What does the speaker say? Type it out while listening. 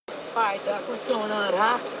Alright, Doc, what's going on,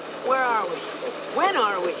 huh? Where are we? When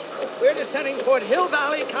are we? We're descending toward Hill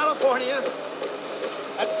Valley, California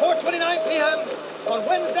at 4:29 p.m. on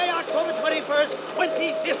Wednesday, October 21st,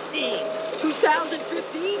 2015.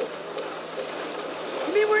 2015?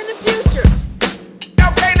 You mean we're in the future?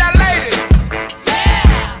 Okay, now ladies.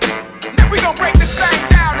 Yeah! Now we gonna break this thing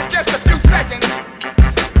down in just a few seconds.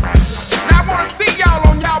 Now I wanna see y'all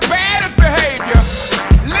on y'all baddest behavior.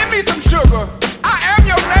 Lend me some sugar. I am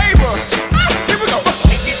your neighbor. Here we go.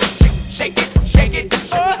 Shake it, shake it, shake it,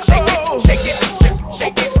 shake it, shake it,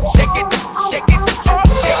 shake it, shake it, shake it,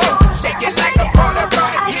 shake it like a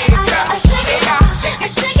Polaroid picture. Shake it,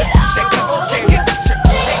 shake it, shake it, shake it, shake it,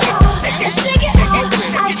 shake it, shake it,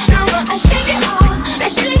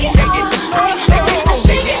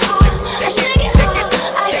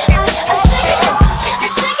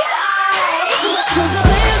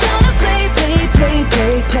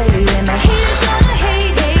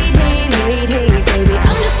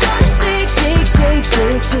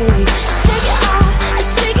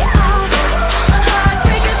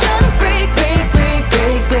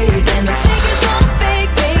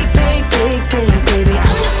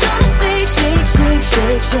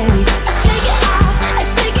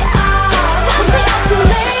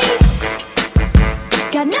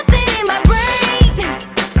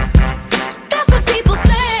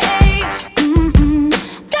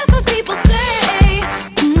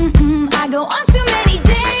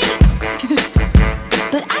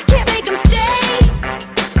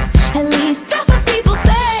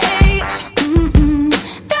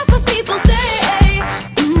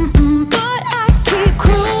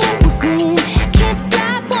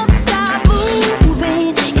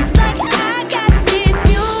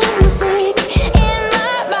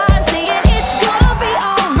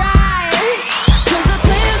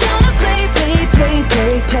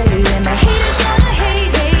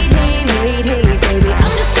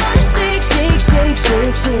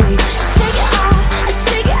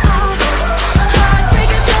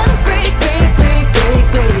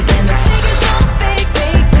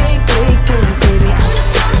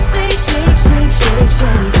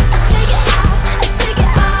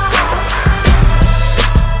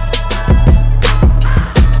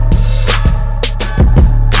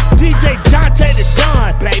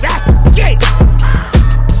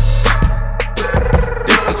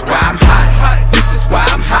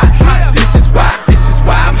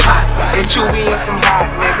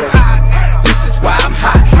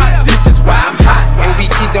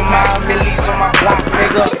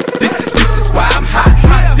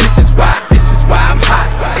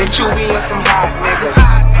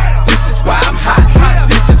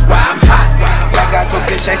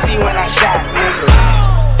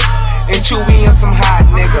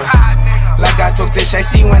 I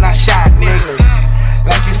see when I shot niggas.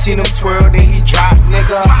 Like you seen him twirl, then he drop,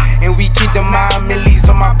 nigga. And we keep the mind millies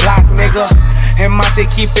on my block, nigga. And Monte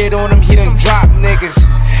keep it on him, he done drop niggas.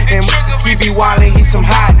 And he be wildin', he some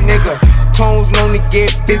hot nigga. Tones known to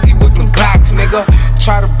get busy with them Glocks, nigga.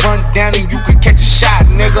 Try to run down and you could catch a shot,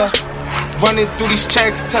 nigga. Running through these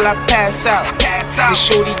checks till I pass out. And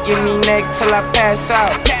shorty give me neck till I pass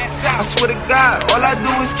out. I swear to God, all I do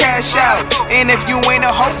is cash out. And if you ain't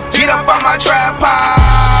a hoe, get up on my trap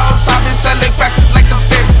house. I've been selling cracks since like the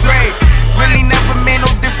 5th grade. Really never made no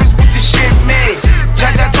difference with the shit made.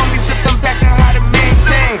 Jaja told me flip them packs and how to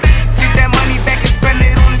maintain. Flip that money back and spend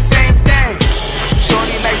it on the same thing.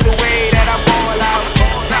 Shorty like the way that I ball out.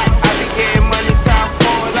 I be getting money, time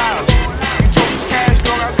fall out. You told me cash,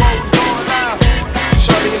 dog, I goes all out.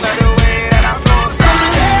 Shorty like the way that I flow out. Some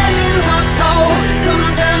legends are told, some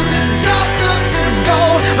turn to dust or to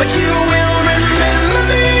gold, but you will remember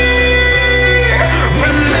me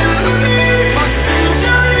for centuries.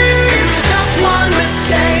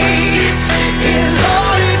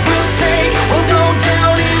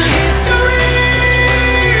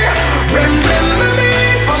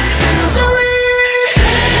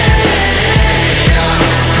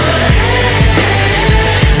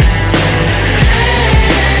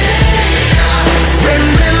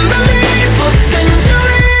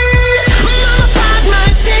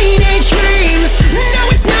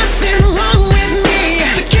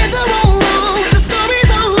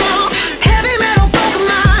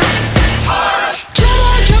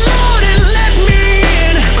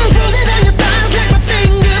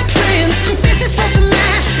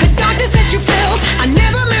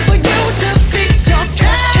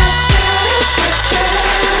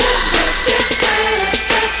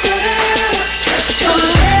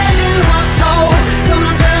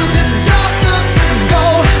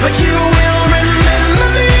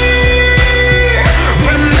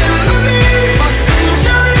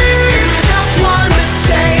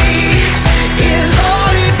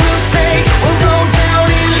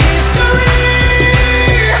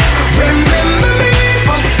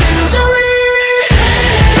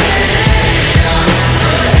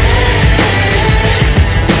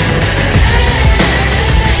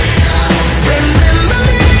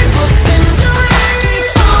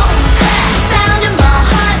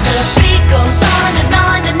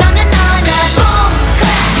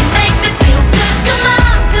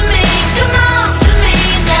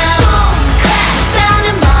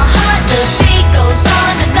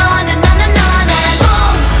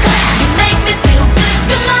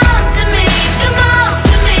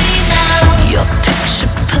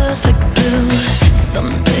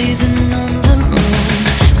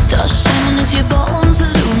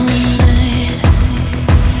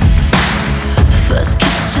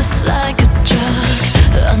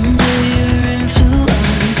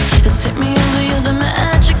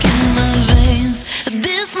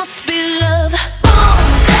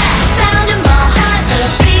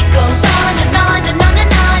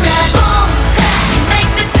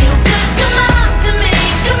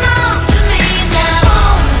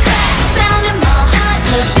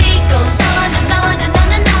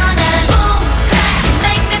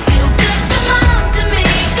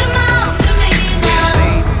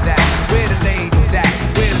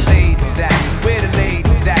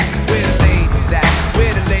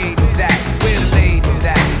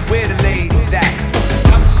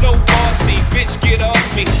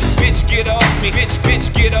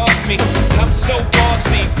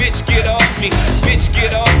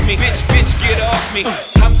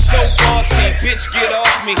 bitch get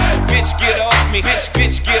off me, bitch get off me,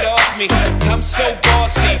 bitch get off me. I'm so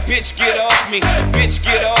bossy, bitch get off me, bitch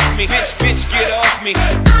get off me, bitch get off me.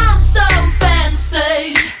 I'm so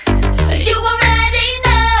fancy, you already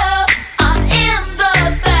know I'm in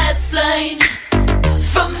the fast lane.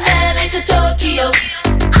 From LA to Tokyo,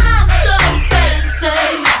 I'm so fancy.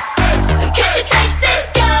 Can't you taste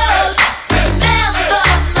this gold? Remember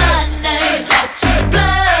my name, hard to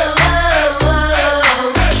blow.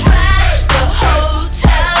 Trash the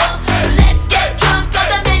hotel, let's get drunk on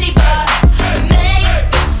the minibar. Make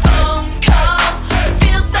the phone call,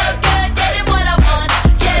 feel so good, getting what I want.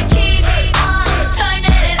 Yeah, keep on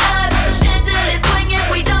turning it up. Chandelier swinging,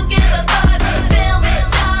 we don't give a fuck. Film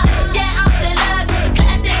star, yeah, I'm deluxe.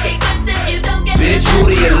 Classic, expensive, you don't get bitch, who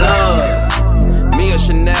do you love? Me or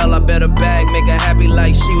Chanel, I bet her bag, make her happy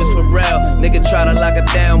like she was for real. Nigga try to lock her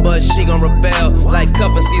down, but she gon' rebel. Like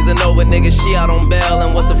cuffin' season over, nigga, she out on bail.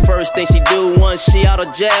 And what's the first thing she do once she out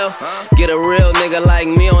of jail? Get a real nigga like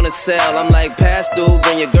me on the cell. I'm like, pass through,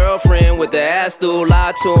 bring your girlfriend with the ass through.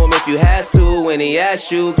 Lie to him if you has to when he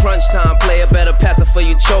asks you. Crunch time, player, better pass her for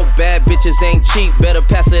you choke. Bad bitches ain't cheap, better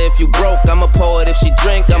pass her if you broke. I'm a poet if she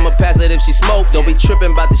drink, I'ma pass it if she smoke. Don't be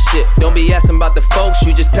trippin' about the shit, don't be asking about the folks.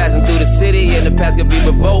 You just passing through the city and the pass can be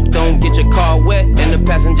revoked. Don't get your car wet and the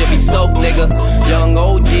passenger be soaked, nigga. Young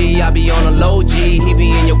OG, I be on a low G. He be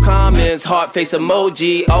in your comments, heart face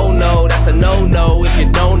emoji. Oh no, that's a no-no. If you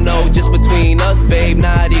don't know, just between us, babe,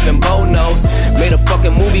 not even Bono. Made a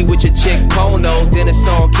fucking movie with your chick, Pono. Then a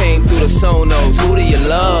song came through the Sonos. Who do you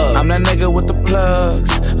love? I'm that nigga with the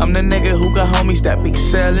plugs. I'm the nigga who got homies that be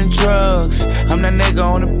selling drugs. I'm that nigga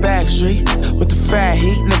on the back street with the fat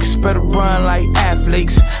heat. Niggas better run like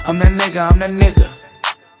athletes. I'm that nigga, I'm that nigga.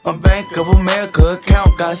 My Bank of America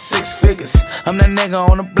account got 6 figures. I'm that nigga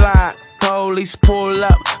on the block. Police pull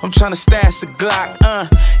up, I'm tryna stash the Glock.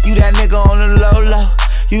 You that nigga on the low-low.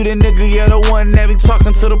 You the nigga, yeah, the one that be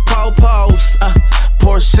talking to the po-pos.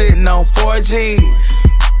 Porsche shitting on 4Gs.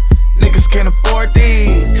 Niggas can't afford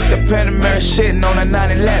these. The Panamera shitting on a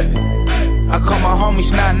 911. I call my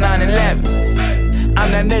homies not 911.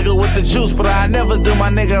 I'm that nigga with the juice, but I never do my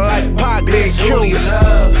nigga like Pac. Bitch, who do you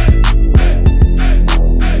love?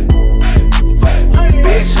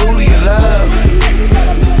 Bitch, who do you love?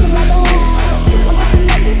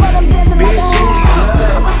 Bitch, who do you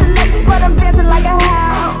love? But I'm dancing like a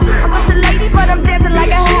house. I'm just a lady, but I'm dancing like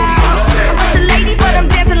a house. I'm just a lady, but I'm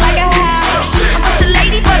dancing like a house. I'm just a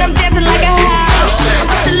lady, but I'm dancing like a house.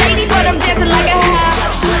 I'm just a lady, but I'm dancing like a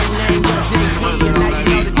house.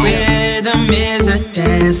 Rhythm is a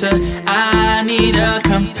dancer. I need a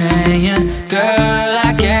companion. Girl,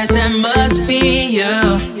 I guess that must be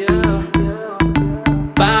you.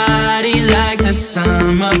 Body like the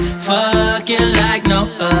summer, fucking like no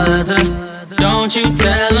other. Don't you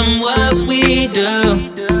tell them what we do.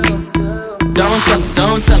 Don't tell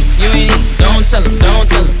them, you ain't need. Don't tell them,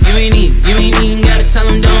 you ain't need. You ain't even gotta tell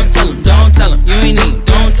them, don't tell them, you ain't need.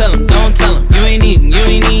 Don't tell them, you ain't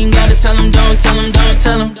even gotta tell them, don't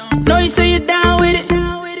tell them. Know you say you're down with it.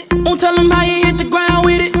 Won't tell them how you hit the ground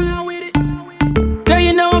with it. Girl,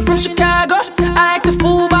 you know I'm from Chicago. I act a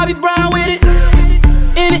fool, Bobby Brown with it.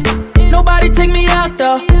 In it, nobody take me out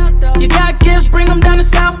though. You got gifts, bring them down to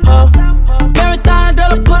South Pole. Marathon,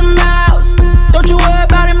 girl, I put them out. Don't you worry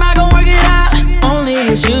about it, I gon' work it out. Only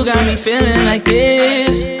it's you got me feeling like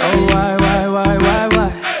this. Oh, why?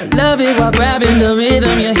 I love it while grabbing the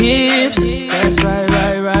rhythm, your hips. That's right.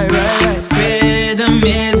 Rhythm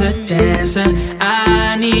is a dancer.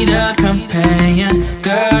 I need a companion.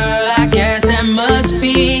 Girl, I guess that must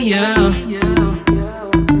be you.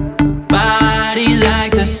 Body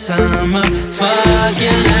like the summer,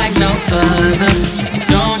 fucking like no other.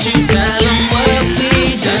 Don't you tell them what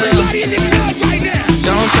we do.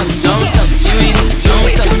 Don't tell them, you ain't need.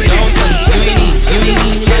 Don't tell them, you ain't need. You ain't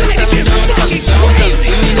need, gotta tell them, don't tell them,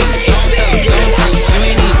 you ain't need. Don't tell them, you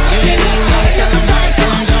ain't need. You ain't need, gotta tell them, don't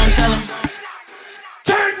tell them.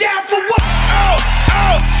 Turn down for what?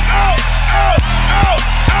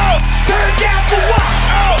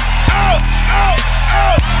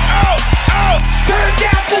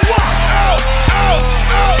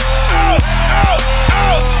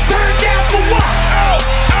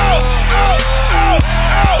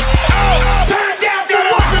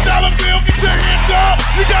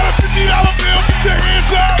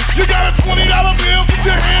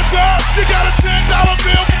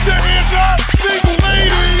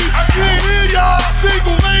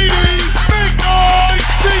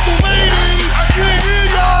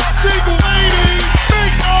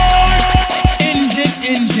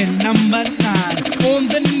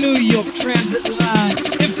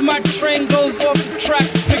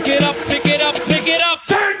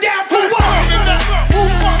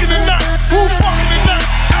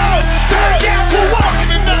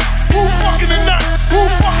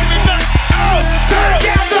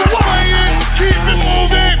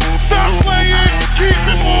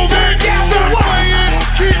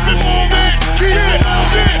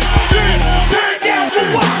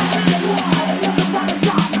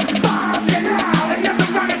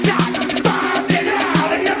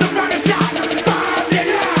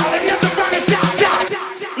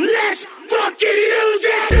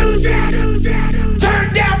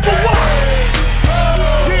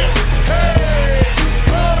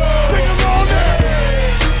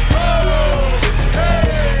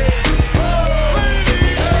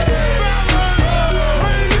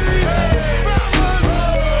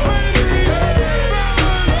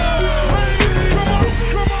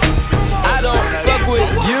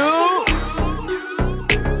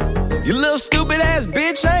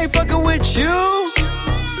 you.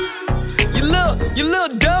 You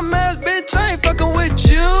little dumbass bitch, I ain't fucking with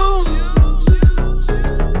you.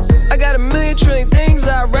 I got a million trillion things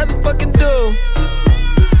I'd rather fucking do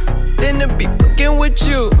than to be fucking with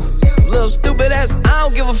you. Little stupid ass, I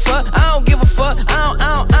don't give a fuck, I don't give a fuck,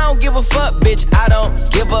 I don't give a fuck, bitch. I don't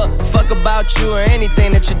give a fuck about you or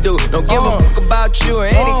anything that you do. Don't give a fuck about you or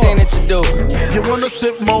anything that you do. You wanna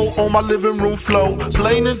sip more on my living room floor?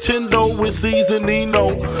 Play Nintendo with C's and Nino.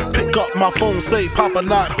 Pick up my phone, say Papa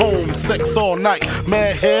not home. Sex all night,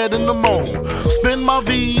 mad head in the moan. Spin my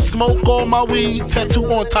V, smoke all my weed. Tattoo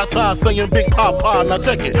on Tata saying Big Papa. Now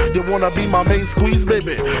check it, you wanna be my main squeeze,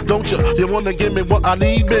 baby? Don't you? You wanna give me what I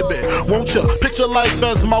need, baby? Won't you? Picture life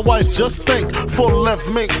as my wife, just think. Full length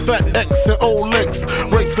minks, fat X and old links.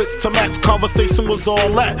 Bracelets to match, conversation was all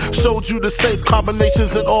that. Showed you the safe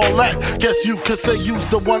combinations and all that. Guess you could say you's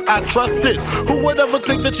the one I trusted. Who would ever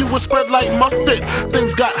think that you would spread like mustard?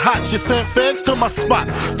 Things got hot, you sent feds to my spot.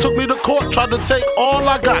 Took me to court, tried to take all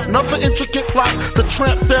I got. Another intricate plot, the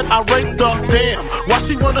tramp said I raped her. Damn, why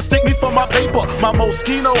she wanna stick me for my paper? My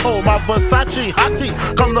Moschino hoe, my Versace hottie.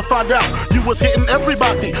 Come to find out, you was hitting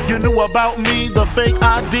everybody. You knew about me, the fake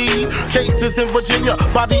ID. Cases in Virginia,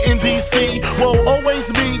 body in DC. Won't always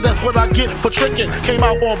be, that's what I get for tricking. Came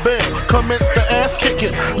out on bail, commenced the ass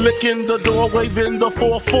kicking. Licking the door, waving the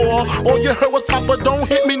 4-4. All you heard was Papa, don't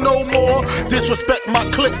hit me no more. Disrespect my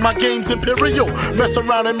clique, my game's imperial. Mess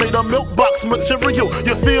around and made a milk box material.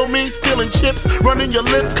 You feel me? Stealing chips, running your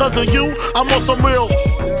lips. Cause of you, I'm on some real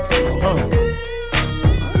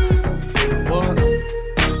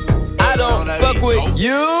I don't fuck with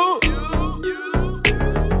you.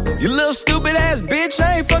 You little stupid ass bitch,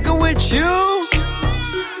 I ain't fucking with you.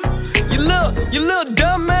 You little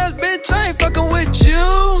dumb ass bitch, I ain't fucking with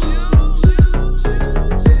you.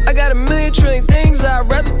 I got a million trillion things I'd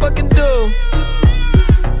rather fucking do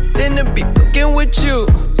than to be fucking with you.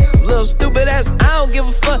 Little stupid ass, I don't give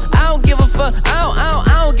a fuck, I don't give a fuck,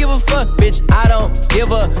 I don't give a fuck, bitch. I don't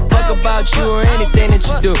give a fuck about you or anything that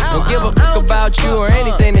you do. Don't give a fuck about you or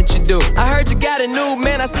anything that you do. I heard you got a new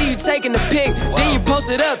man, I see you taking the pic. Then you post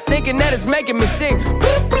it up, thinking that it's making me sick.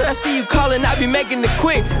 I see you calling, I be making it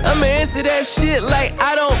quick. I'ma answer that shit like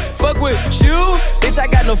I don't fuck with you. Bitch, I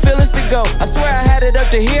got no feelings to go. I swear I had it up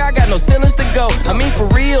to here, I got no ceilings to go. I mean for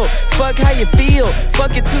real, fuck how you feel.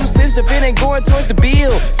 Fuck it 2 cents if it ain't going towards the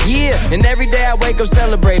bill. Yeah, and every day I wake up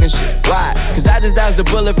celebrating shit. Why? Cause I just dodged a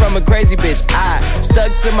bullet from a crazy bitch. I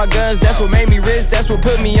stuck to my guns, that's what made me rich. That's what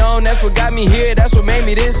put me on, that's what got me here. That's what made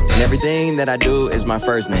me this. And everything that I do is my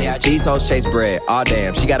first name. These hoes chase bread, aw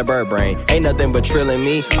damn, she got a bird brain. Ain't nothing but trilling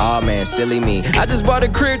me, aw man, silly me. I just bought a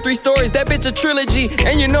crib, 3 stories, that bitch a trilogy.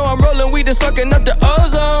 And you know I'm rolling weed, just fucking up the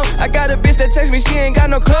ozone. I got a bitch that text me, she ain't got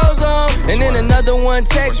no clothes on. And then another one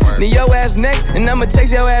text me, your ass next. And I'ma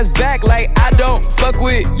text your ass back like I don't fuck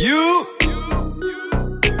with you.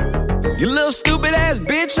 You little stupid ass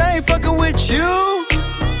bitch, I ain't fucking with you.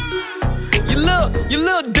 You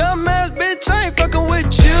little dumb ass bitch, I ain't fucking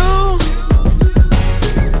with you.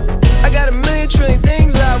 I got a million trillion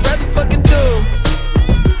things I'd rather fucking do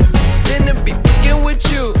than to be fucking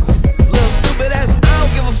with you. Little stupid ass, I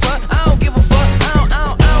don't give a fuck, I don't give a fuck, I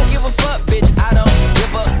don't give a fuck, bitch. I don't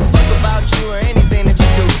give a fuck about you or anything that you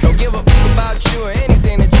do. Don't give a fuck about you or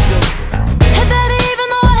anything that you do. Hey baby, even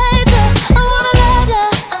though I hate you, I wanna love you,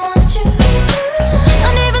 I want you.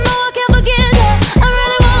 And even though I can't forget you, I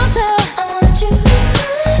really want to, I want you.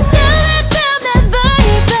 Tell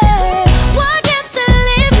me, baby, why can't you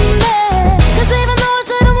leave me? Cause even though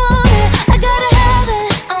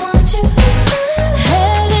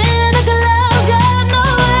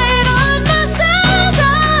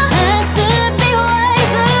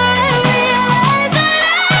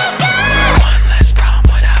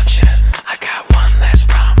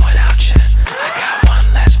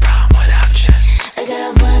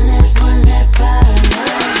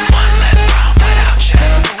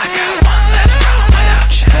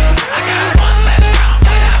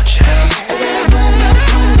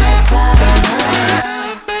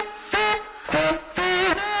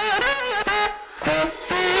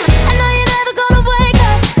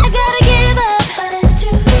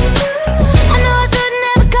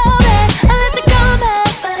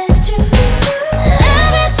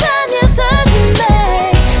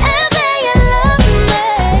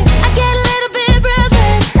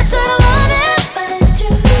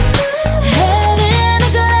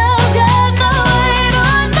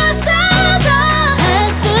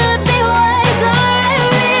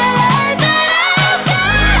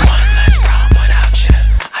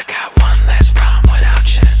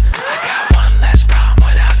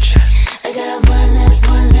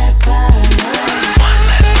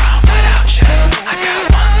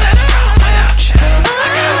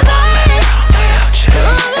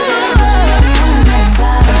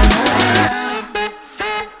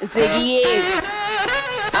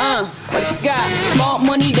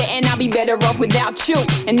better off without you.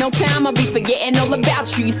 In no time I'll be forgetting all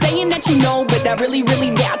about you. You saying that you know, but I really,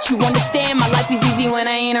 really doubt you. Understand my life is easy when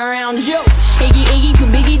I ain't around you. Iggy, Iggy, too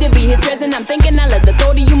biggie to be his present. I'm thinking I love the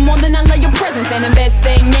thought of you more than I love your presence. And the best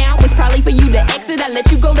thing now is probably for you to exit. I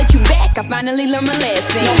let you go, let you back. I finally learned my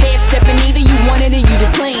lesson. No half stepping either, you wanted it, you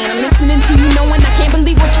just playing. I'm listening to you knowing I can't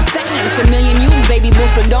believe what you're saying. It's a million you, baby boo,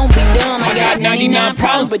 so don't be dumb. I got 99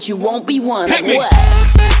 problems, but you won't be one. Like what?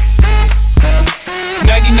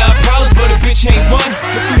 99 problems, but a bitch ain't one.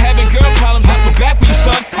 If you having girl problems, I feel bad for you,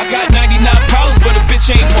 son. I got 99 problems, but a bitch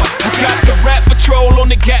ain't one. I got the rap patrol on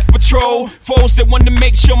the Gap patrol. Foes that want to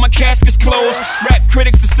make sure my casket's closed. Rap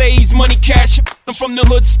critics to say he's money cash. I'm from the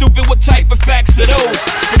hood, stupid, what type of facts are those?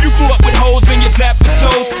 If you grew up with hoes in your zapper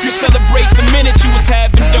toes, you celebrate the minute you was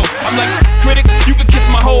having dope. I'm like, critics, you can kiss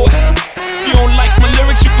my whole ass. If you don't like my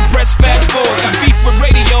lyrics, you can press fast forward. Got beef with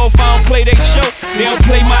radio if I don't play they show. They don't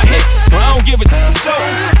play my hits, I don't give a so.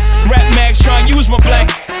 Rap mags try and use my black,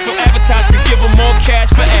 so advertisers can give them more cash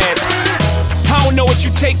for ads. I don't know what you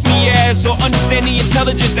take me as, or understand the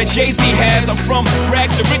intelligence that Jay-Z has. I'm from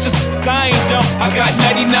rags to riches, I ain't dumb. I got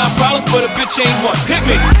 99 problems, but a bitch ain't one. Hit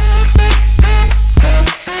me.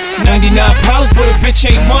 99 problems, but a bitch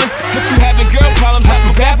ain't one. If you having girl problems, I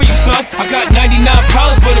feel bad for you, son. I got 99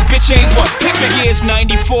 problems, but a bitch ain't one. Hit me. Yeah, it's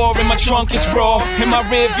 94, and my trunk is raw. In my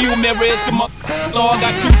rear view mirror is the law. I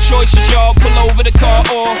got two choices, y'all. Pull over the car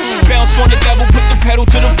or bounce on the devil, put the pedal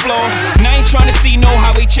to the floor. And I ain't trying to see no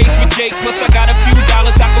highway chase with Jake. Plus, I got a few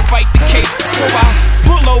dollars, I can fight the case. So I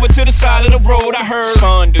pull over to the side of the road. I heard,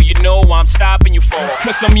 son, do you know why I'm stopping you for?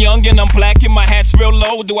 Cause I'm young and I'm black and my hat's real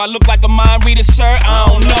low. Do I look like a mind reader, sir? I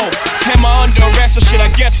don't know. Am I under arrest or should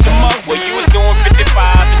I guess some more? Well, you was doing 55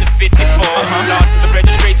 in the 54. Lost in the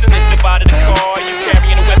registration, it's the body of the car. You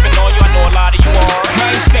carrying a weapon on you, I know a lot of you are.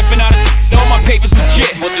 I ain't stepping out of all my papers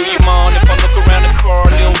legit. Well, do you mind if I look around the car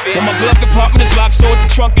a little bit? Well, my glove compartment is locked, so it's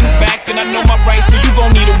the trunk in the back. And I know my rights, so you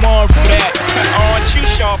gon' need a warrant for that. Aren't you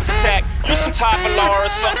sharp as a tack? You some type of law or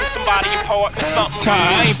something, somebody important or something.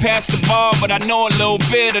 I ain't past the bar, but I know a little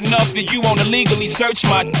bit enough that you wanna legally search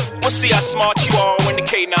my. We'll see how smart you are when the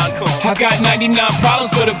K9 comes. I got 99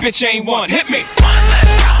 problems, but a bitch ain't one. Hit me. One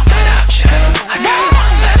less problem without you. I got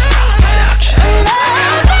one less problem without you. I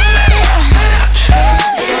got one less problem without you. I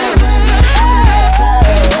got one less problem.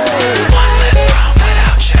 One less problem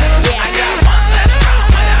without you. I got one less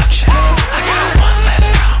problem without you. I got one less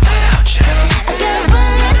problem without you. I got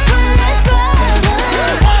one less problem.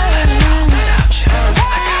 One less problem without you.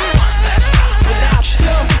 I got one less problem without you.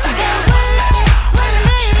 I got one less problem without you.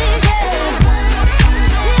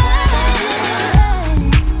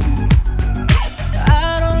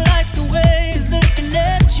 I don't like the way he's looking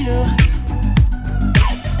at you.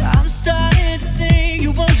 I'm starting to think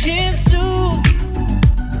you want him too.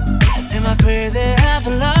 Am I crazy? Have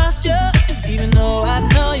I lost you? Even though I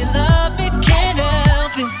know you love me, can't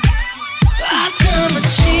help it. I turn my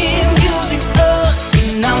chin music up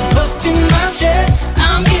and I'm puffing my chest.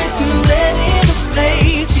 I'm getting ready to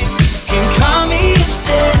face you. Can call me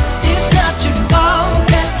obsessed. It's not your fault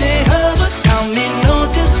that they overcome me.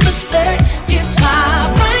 No disrespect. It's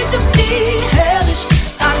my right to be hellish.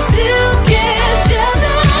 I still get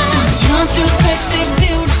jealous. You're too sexy,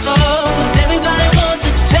 beautiful, and everybody wants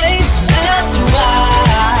a taste. That's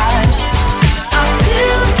why I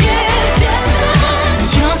still get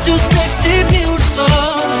jealous. You're too sexy, beautiful,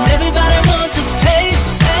 and everybody wants a taste.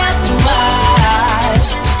 That's why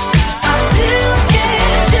I still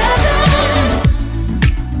get jealous.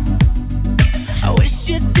 I wish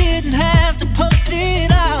you didn't have to post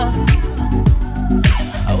it out.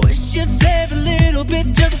 I wish you'd save a little bit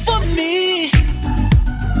just for me.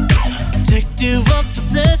 Protective or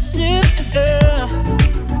possessive, yeah.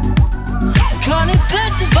 Call it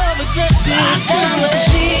passive or aggressive. I turn the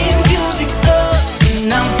cheap music up and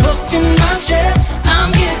I'm puffing my chest. I'm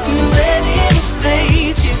getting ready to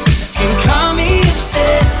face you. Can call me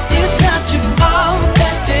obsessed. It's not your fault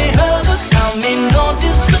that they overcome me. No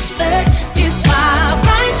disrespect. It's my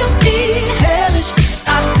right to be hellish.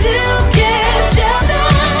 I still get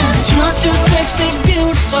jealous. You're too sexy,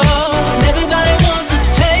 beautiful, and everybody wants a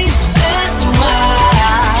taste. That's why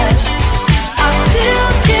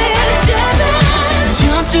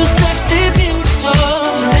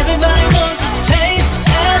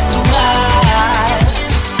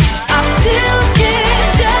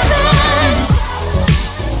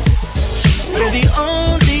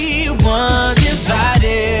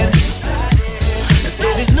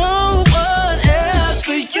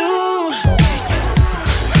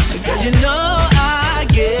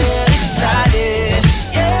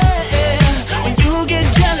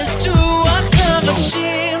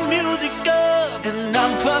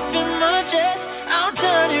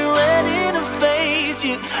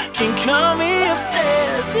You can call me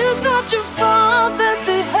obsessed. It's not your fault that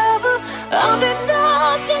they have her. I mean,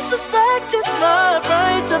 no disrespect. It's my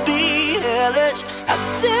right to be hellish. I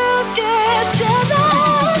still get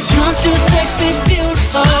jealous. You're too sexy,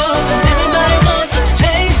 beautiful, and everybody wants a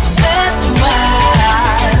taste. That's why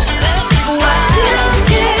I still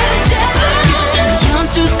get jealous. You're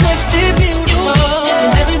too sexy, beautiful,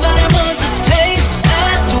 and everybody wants a taste.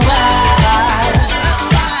 That's why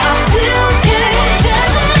I still get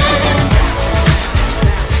jealous.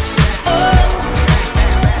 Oh,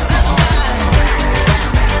 that's why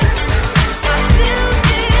I still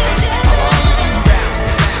get jealous.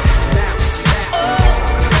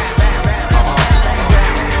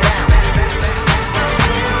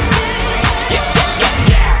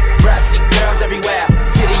 Brassy girls everywhere,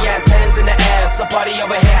 titty ass hands in the air, so party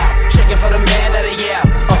over here, shaking for the man of the year.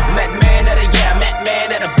 Met man of the year, met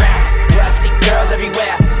man of the bounce. Brassy girls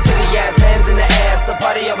everywhere, titty ass hands in the air, so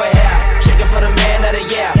party over here, shaking for the man of the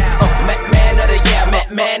year. Met man of the year,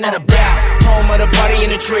 met man of the bounce. Home of the party in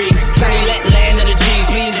the trees, sunny let land of the G's.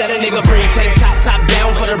 Please let a nigga breathe. Tank top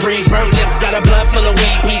down for the breeze. Burnt lips, got a blood full of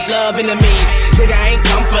weed. Peace, love, and the means. Nigga, I ain't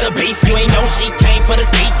come for the beef. You ain't know she came for the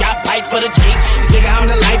speed. Got pipe for the cheeks. Nigga,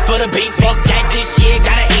 I'm the life for the beat. Fuck that, this shit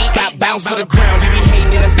gotta eat. Bounce for the crown. You be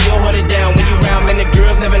hating and I still hold it down. When you round, man, the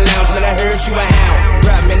girls never lounge. Man, I heard you a hound.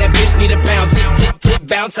 Right, man, that bitch need a pound. Tip,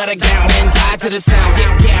 bounce out of gown. Hands high to the sound.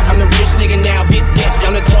 Yeah, I'm the rich nigga now. Big bitch,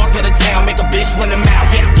 I'm the talk of the town. Make a bitch run them out.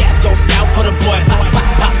 Yeah, go south for the boy.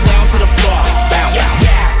 Pop down to the floor. Bounce.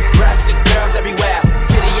 Brassy girls everywhere.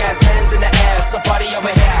 Titty ass hands in the air. So party over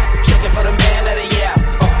here. Shaking for the man of the year.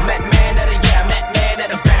 Met man of the year. Met man of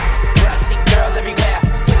the bounce. Brassy girls everywhere.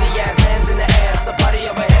 Titty ass hands in the air. So party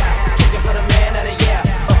over here. Shaking for the man of the year.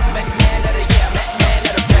 Met man of the year. Met man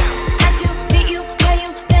of the bounce. Asked to meet you where you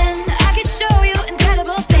been. I could show you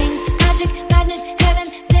incredible things. Magic, madness, heaven,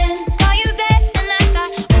 sin. Saw you there and I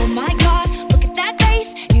thought, oh my God, look at that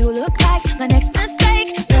face. You look like my next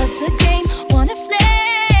mistake. Love's a game, wanna play.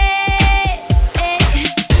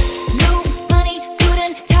 New money, suit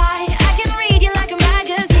and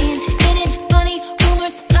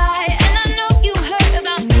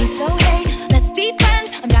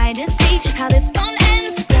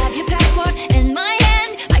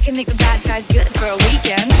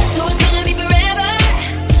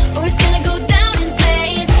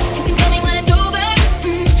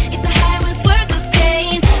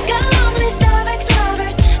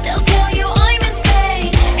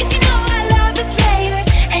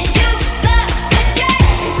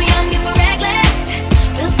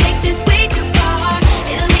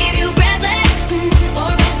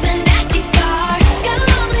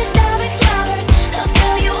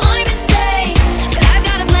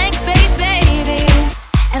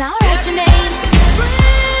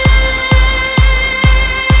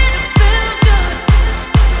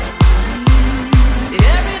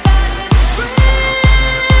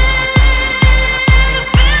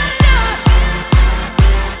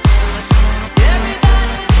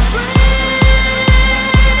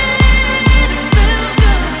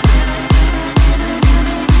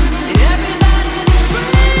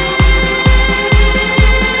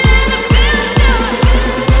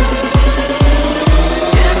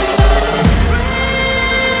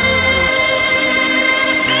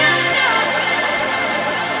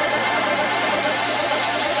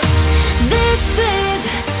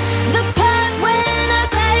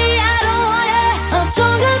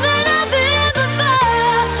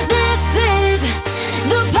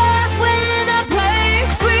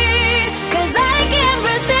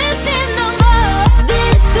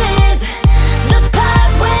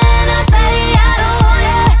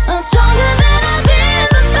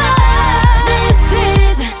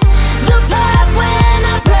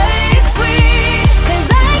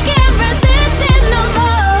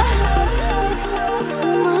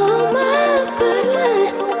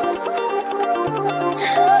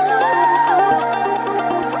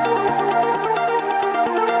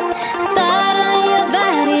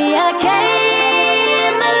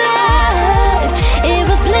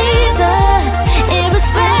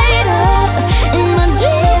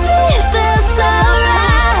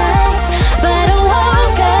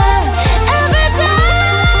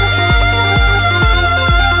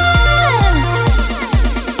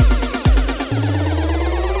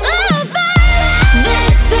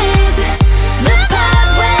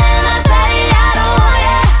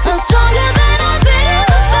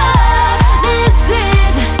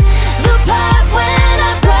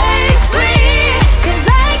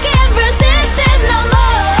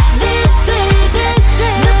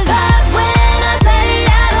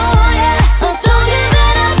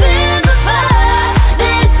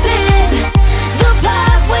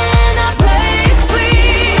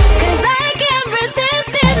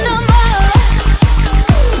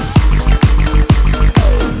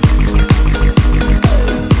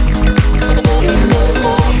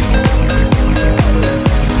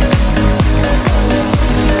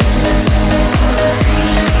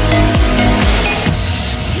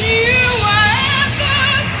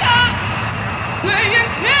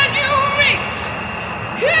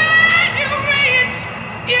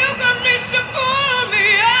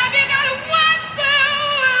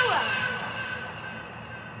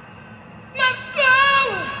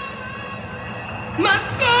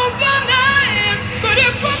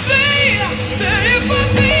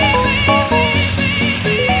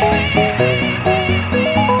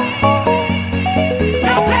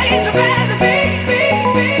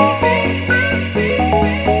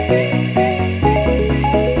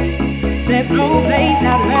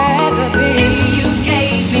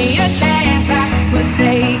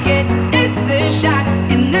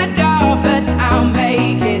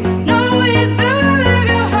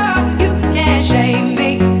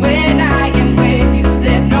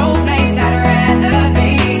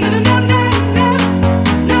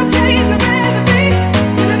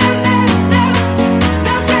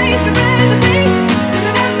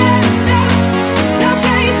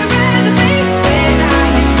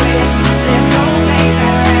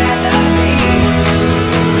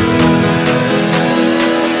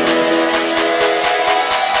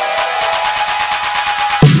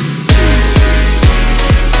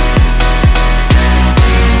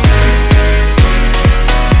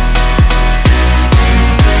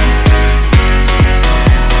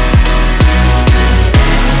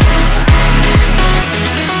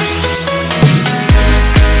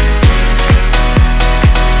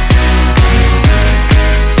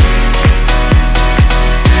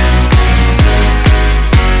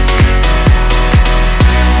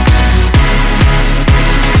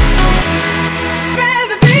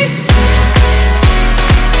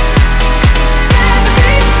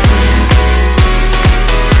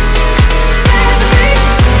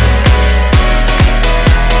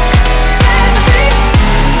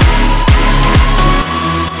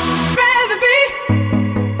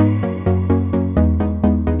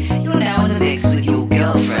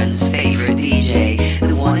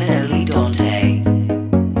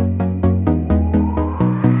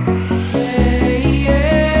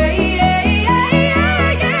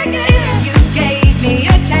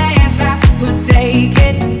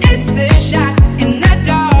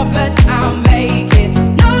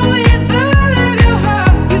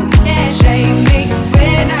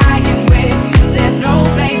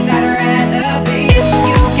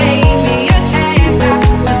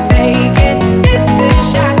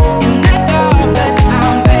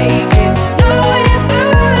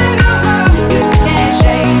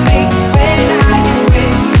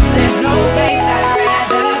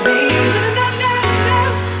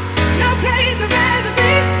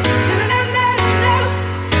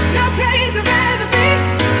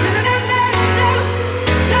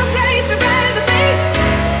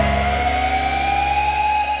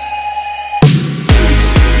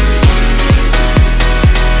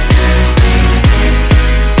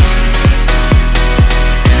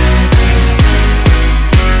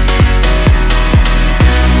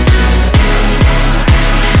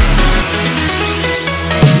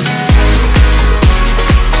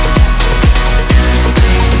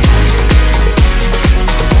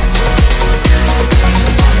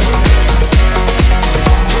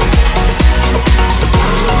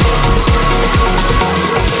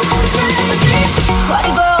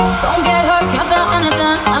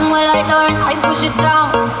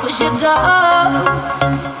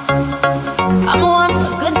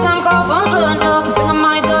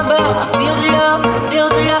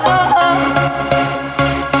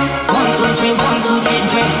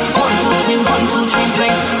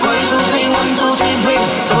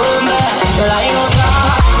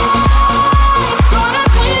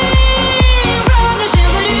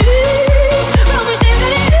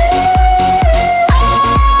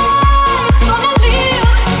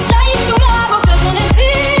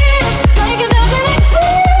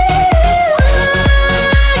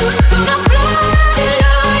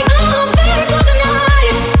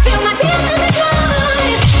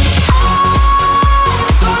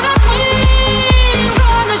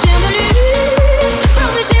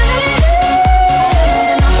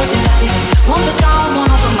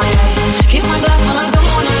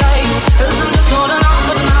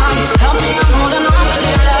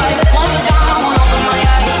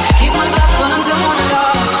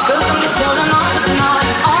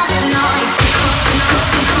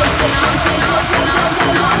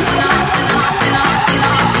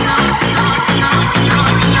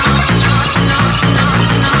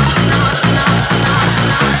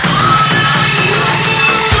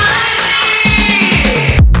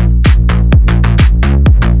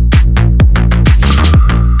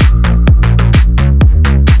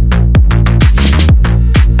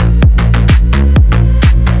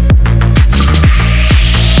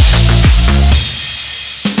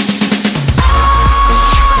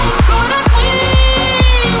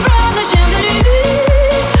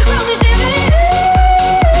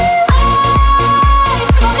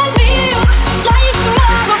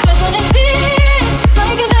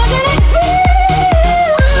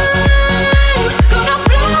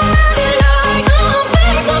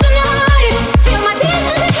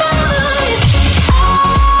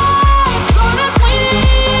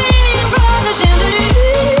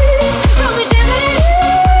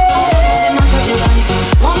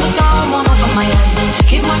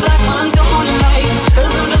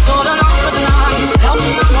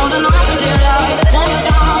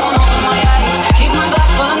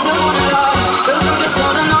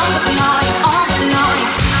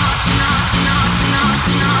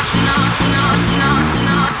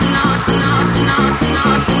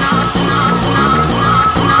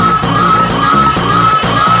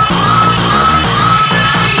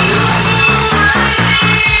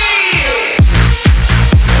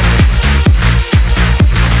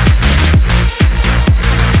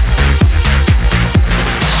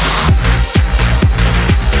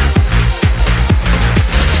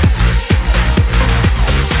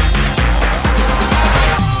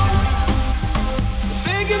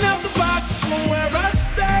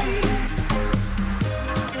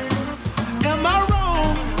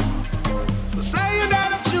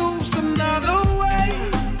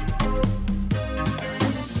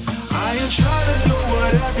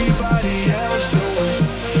everybody else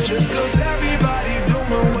doing. Just cause everybody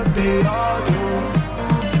doing what they all do.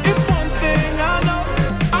 If one thing I know,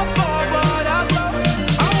 I fall what I go.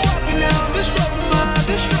 I'm walking down this road of mine,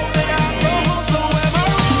 this road that I go home. So am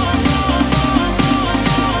I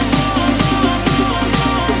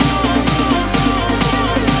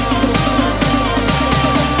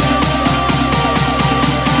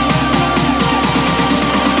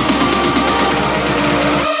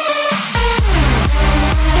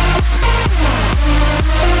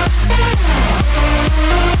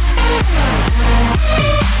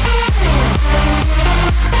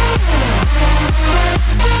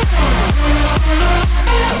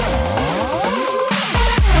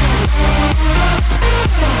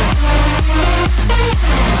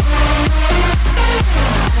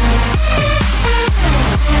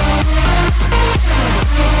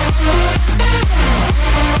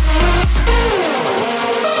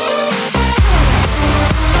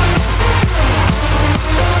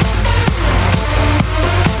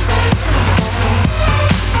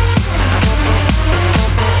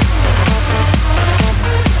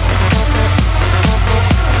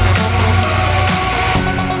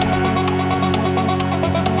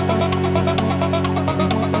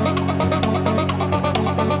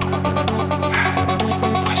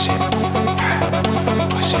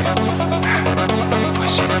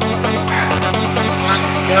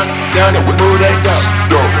Yonder, move that dough.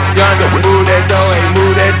 Yonder, move that dough. Hey,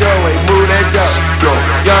 move that dough. Hey, move that dough.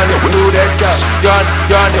 Yonder, move that dough.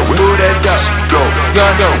 Yonder, move that dough.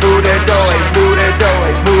 Yonder, move that dough. Hey, move that dough.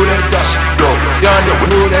 Hey, move that dough. Yonder,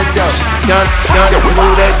 move that dough. Yonder,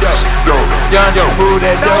 move that dough. Yonder, move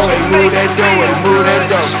that dough. Hey, move that dough. Hey, move that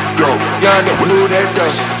dough. Yonder, move that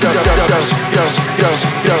dough. Yonder,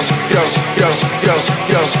 move that dough.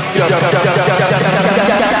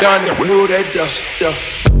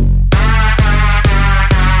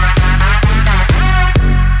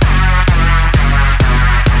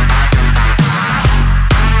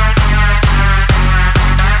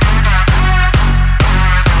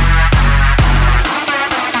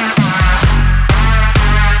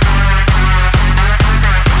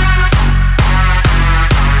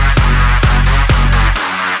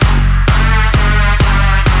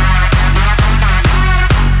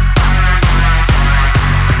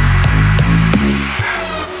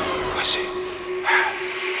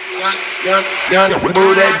 Yonder,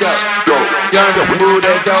 move that dough. Yonder, move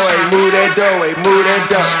that dough. Hey, move that dough. Hey, move that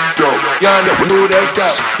dough. Yonder, move that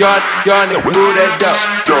dough. Yonder, move that dough.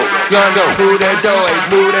 Yonder, move that dough. Hey,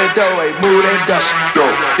 move that dough. Hey, move that dough.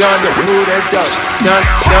 Yonder, move that dough.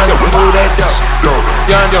 Yonder, move that dough.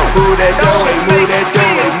 Yonder, move that dough. Hey, move that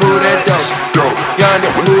dough. Hey, move that dough.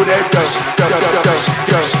 Yonder, move that dough.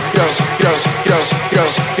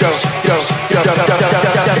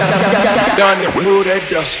 Yonder, move that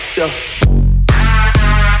dough.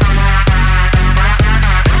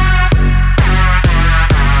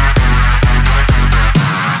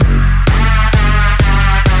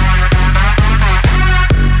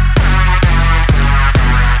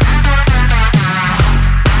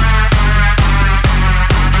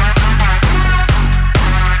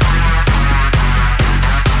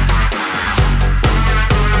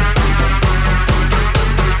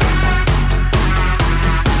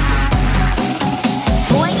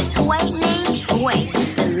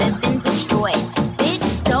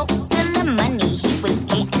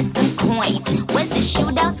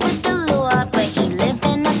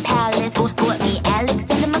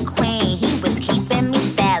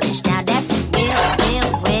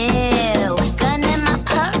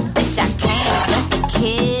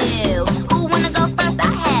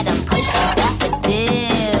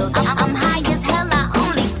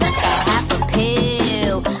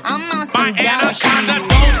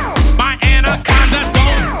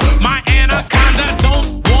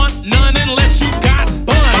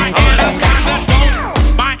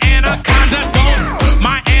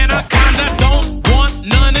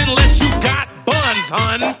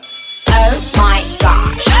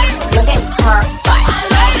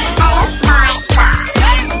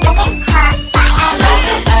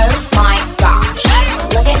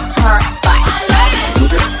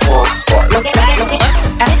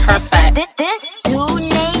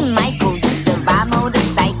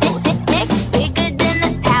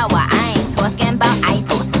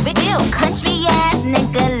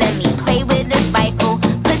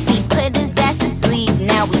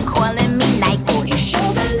 Calling me Nyquil. You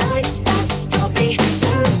show the love.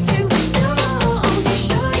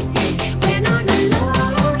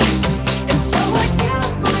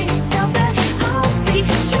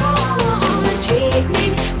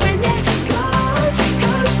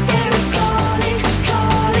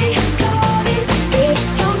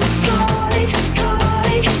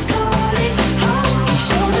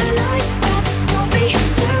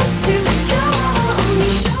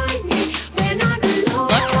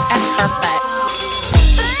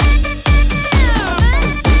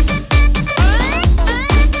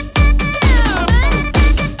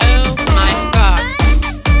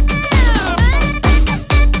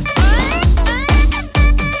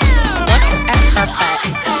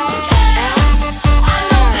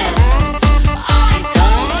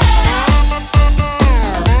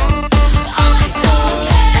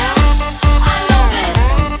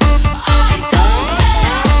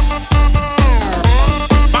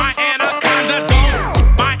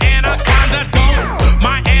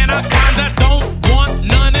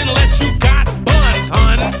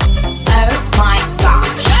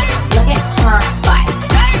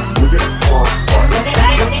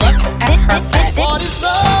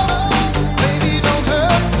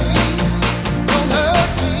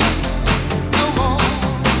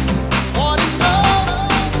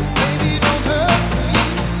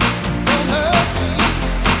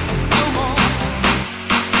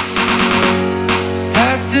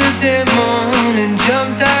 Yesterday morning,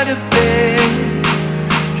 jumped out of bed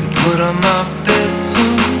and put on my best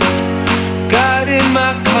suit. Got in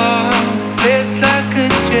my car, raced like a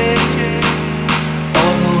jet,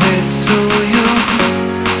 all the way to you.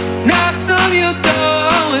 Knocked on your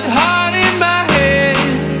door with heart in my head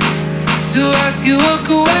to ask you a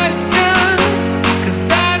question, 'cause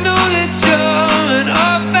I know that you're an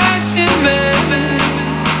old-fashioned man,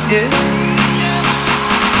 yeah.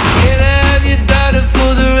 Can I have your daughter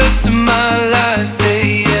for the rest of my life?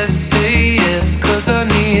 Say yes, 'cause I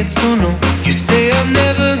need to know. You say I'll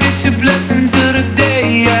never get your blessing till the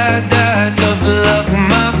day I die. Tough luck,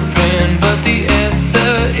 my friend, but the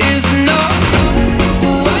answer is no.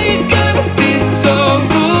 Why you gotta be so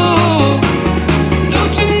rude?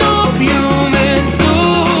 Don't you know I'm human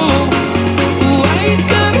too? Why you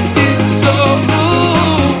gotta be so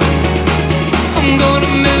rude? I'm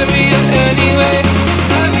gonna marry you anyway.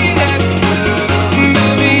 Marry that girl,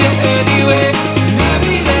 marry you anyway.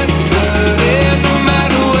 Marry that girl, yeah, no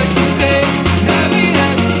matter what you say. Marry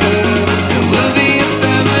that girl, and we'll be a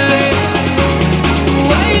family.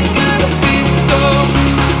 Why you gotta be so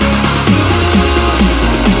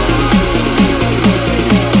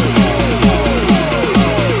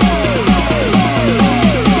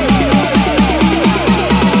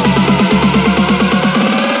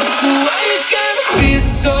Why you gotta be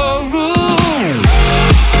so rude?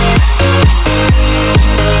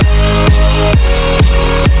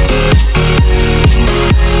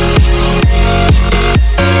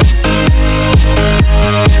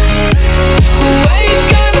 Why you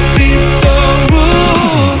gotta be so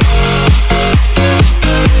rude?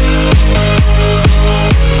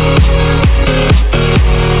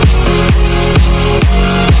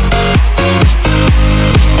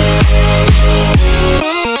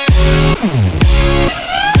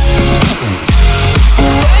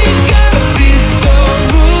 Why you gotta be so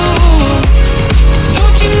rude?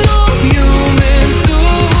 Don't you know I'm human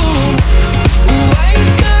too? Why you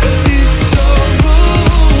gotta be so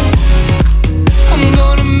rude? I'm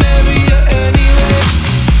gonna marry you anyway.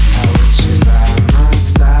 I want you by my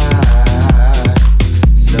side,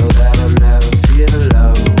 so that I'll never feel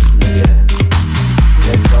alone again.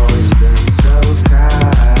 They've always been so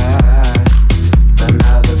kind, but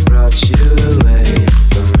now they brought you away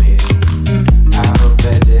from me. I hope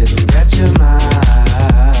they didn't get your mind.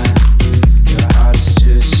 Your heart is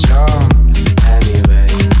too strong anyway.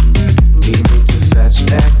 We need to fetch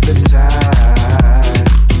back the time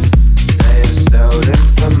they have stolen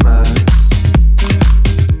from us.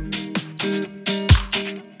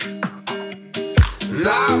 And I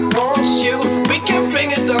want you, we can bring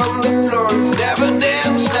it on the floor. We've never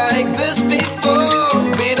danced like this before.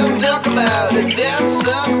 We don't talk about it,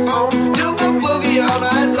 dancing on, do the boogie all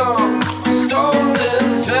night long. Stoned in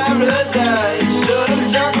paradise, shouldn't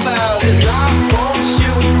talk about it. I want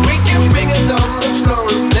you, we can bring it on the floor.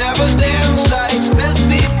 We've never danced like this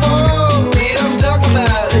before. We don't talk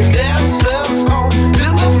about it, dancing on, do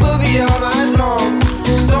the boogie all night long.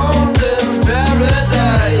 Stoned in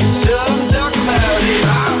paradise, shouldn't talk about it.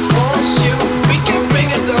 I want you, we can bring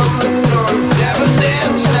it on the floor. We've never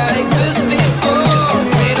danced like this before.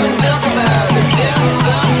 We don't talk about it,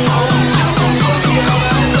 dancing on, do the boogie all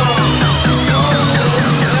night long. Stoned in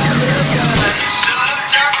paradise,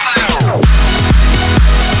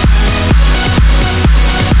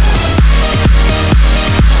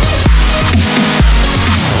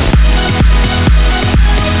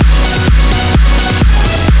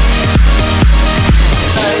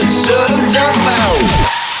 shouldn't talk about it. Shouldn't talk about it.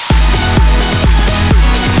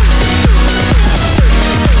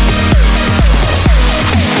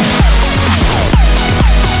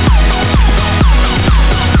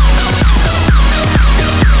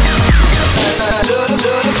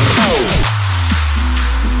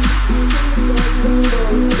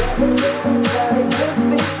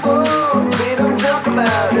 We don't talk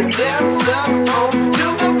about it, dancing on, do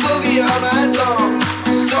the boogie all night long.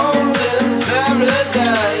 Stoned in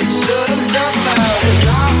paradise, shouldn't talk about it.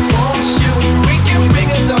 I want you, we can bring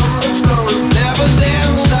it on the floor. We've never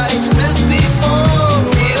danced like this before.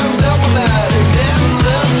 We don't talk about it,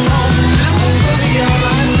 dancing on, do the boogie all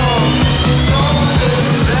night long. Stoned in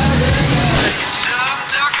paradise, shouldn't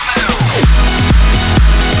talk about it.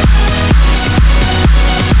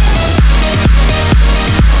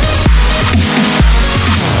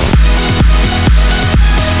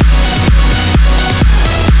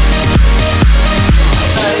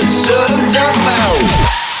 Shouldn't talk about it.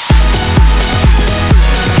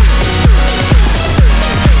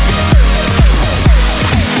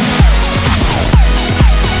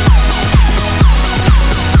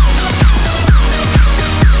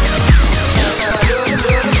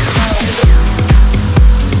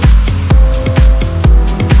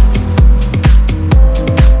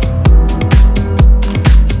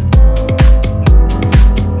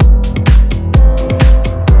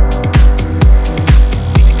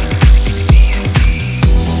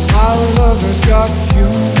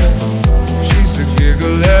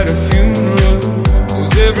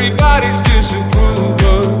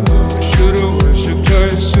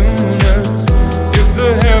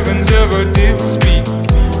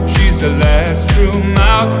 through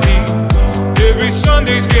mouthpiece. Every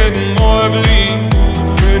Sunday's getting more bleak.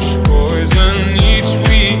 Fresh poison each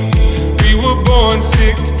week. We were born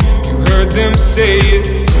sick, you heard them say it.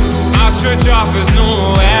 Our church offers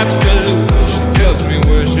no absolute. She tells me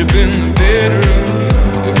worship in the bedroom.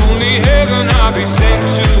 The only heaven I'll be sent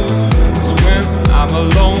to is when I'm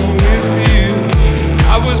alone with you.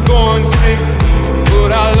 I was born sick,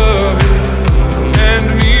 but I love it. Command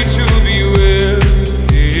me to be well.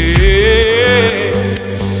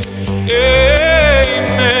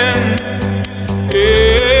 Amen.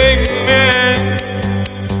 Amen.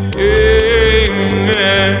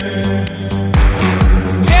 Amen.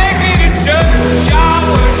 Take me to church, I'll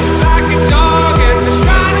worship like a dog at the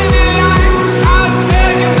shrine of your light. I'll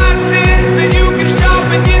tell you my sins and you can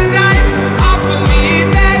sharpen your knife. Offer me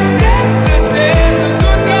that death instead, the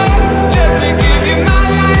good God, let me give you my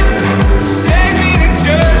life. Take me to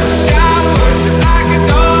church, I'll worship like a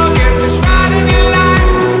dog at the shrine of your light.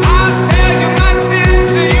 I'll tell you my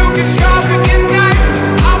sins and you can sharpen your knife.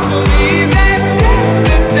 Offer me that death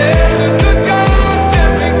instead, the good God,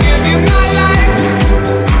 let me give you my life.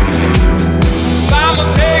 I'm a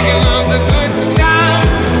pagan of the good time.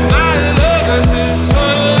 My lover's the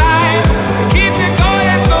sunlight. Keep the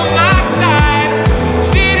goddess on my side.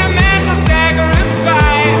 See the mantle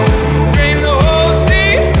sacrifice. Drain the whole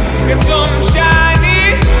sea. Get something shiny.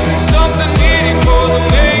 Something needy for the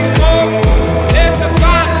main course. Let's a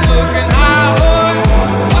fine looking high horse.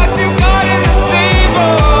 What you got in the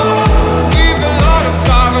stable? Leave the Lord of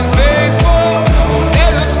starving faithful.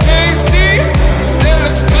 That looks tasty. That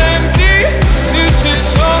looks plenty. This is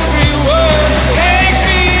hungry world. Take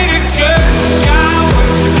me to church. I'll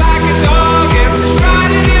worship like a dog at the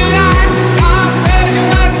shrine of your light. I'll tell you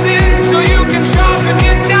my sins so you can sharpen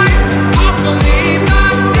your knife. Offer me my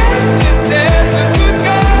death instead, the good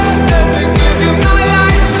God, let me give you my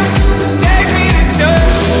life. Take me to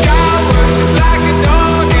church. I'll worship like a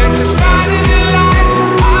dog at the shrine of your light.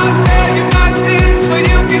 I'll tell you my sins so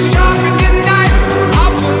you can sharpen your knife.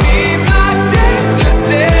 Offer me my death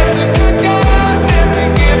instead, the good God, let me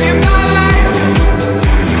give you my life.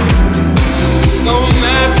 No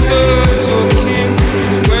masters or kings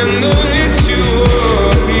when the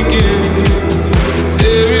ritual begins.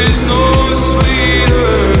 There is no sweeter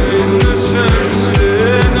innocence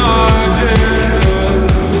than ardent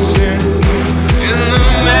sin. In the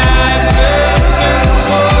madness and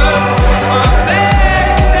soil of that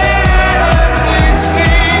sad earthly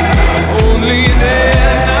scene, only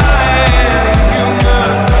then I am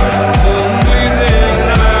human. Only then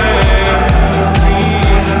I am clean.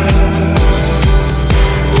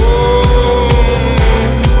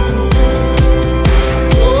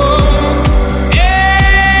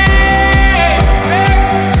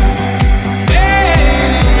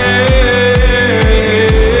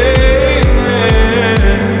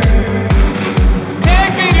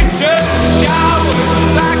 Take me to church, I'll worship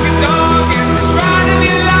like a dog at the shrine of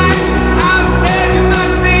your light. I'll tell you my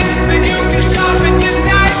sins and you can sharpen your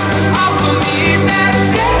knife. Offer me that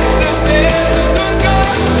death instead, the good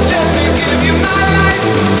God, let me give you my life.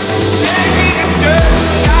 Take me to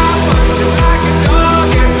church, I'll worship like a dog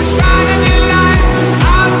at the shrine of your light.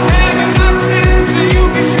 I'll tell you my sins and you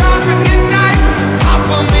can sharpen your knife.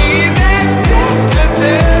 Offer me that death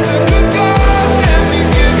instead, the good God, let me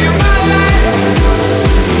give you my life.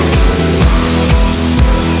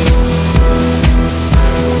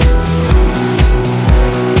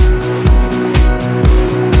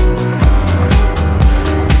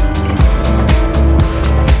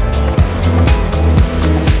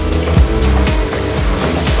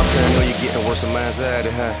 Know you're getting worse than mine's out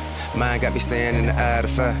of her. Mine got me staying in the eye of the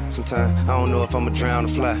fire. Sometimes I don't know if I'ma drown or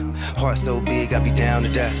fly. Heart so big, I be down to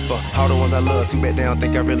die. For all the ones I love, too bad they don't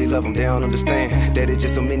think I really love them. They don't understand that it's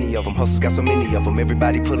just so many of them. Hustles got so many of them.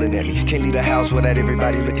 Everybody pulling at me. Can't leave the house without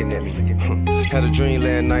everybody looking at me. Had a dream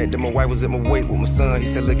last night that my wife was at my wake with my son. He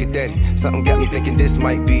said, look at daddy. Something got me thinking this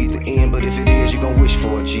might be the end. But if it is, you gon' wish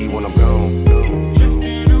for a G when I'm gone.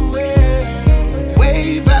 Drifting away,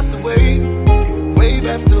 wave after wave, wave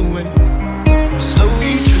after wave,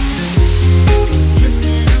 slowly drifting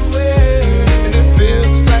away, and it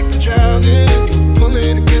feels like I'm drowning,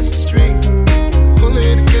 pulling against the stream,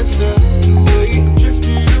 pulling against the wave,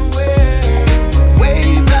 drifting away,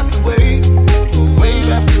 wave after wave, wave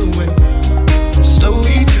after wave,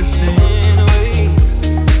 slowly drifting away,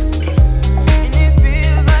 and it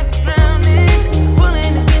feels like I'm drowning,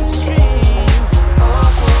 pulling against the stream.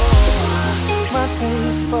 My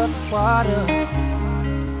face above the water,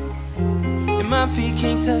 and my feet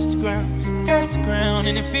can't touch the ground,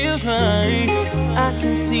 and it feels like I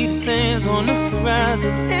can see the sands on the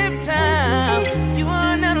horizon. Every time you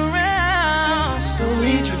are not around,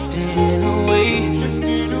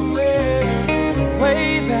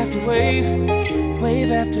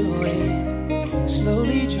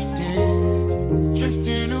 slowly drifting,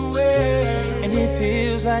 drifting away. And it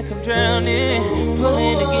feels like I'm drowning,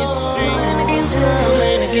 pulling against the stream,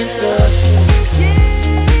 pulling against us.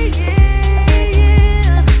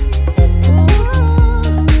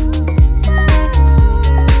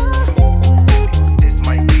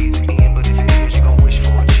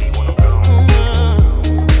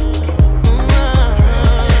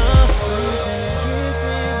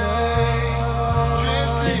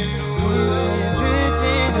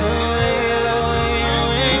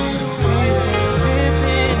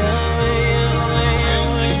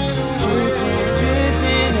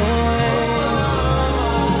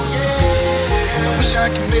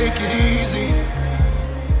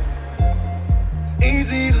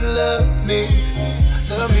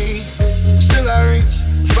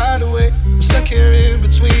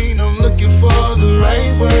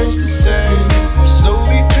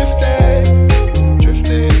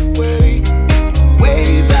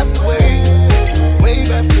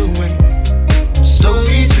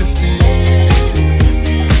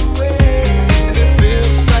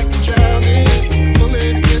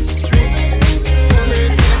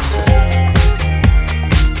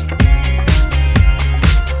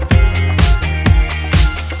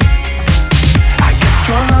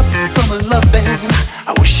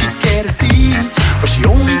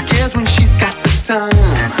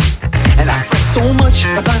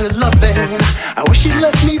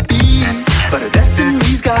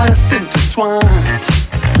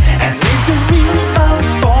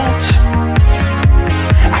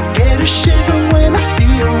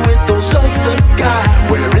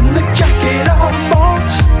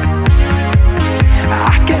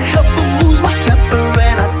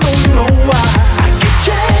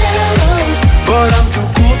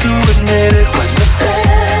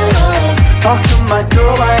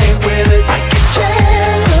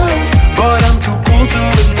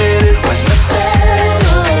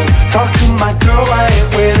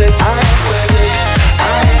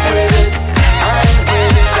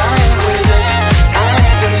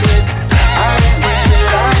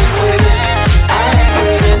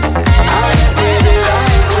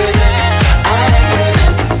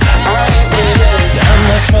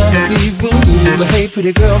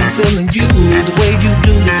 Pretty girl, I'm feeling you. The way you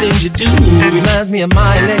do the things you do reminds me of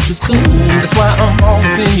my Lexus cool. That's why I'm all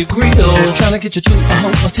within your grill, trying to get you to a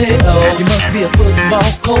hotel. You must be a football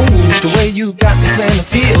coach, the way you got me playing the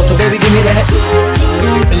field. So baby, give me that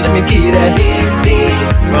and let me get that hit.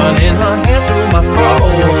 Running her hands through my fro,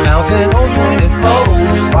 bouncing on 24s.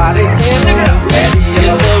 That's why they say I'm ready.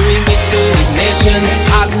 It's the remix to ignition,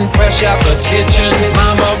 hot and fresh out the kitchen.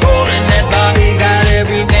 Mama rolling that body, got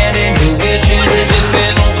every man in intuition.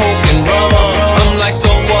 Been on coke and rum, I'm like so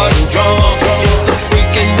what and drunk. It's the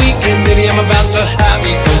freaking weekend, baby, I'm about to have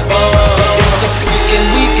me some fun. It's the freaking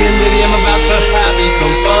weekend, baby, I'm about to have me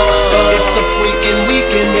some fun. It's the freaking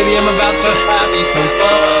weekend, baby, I'm about to have me some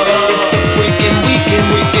fun. It's the freaking weekend,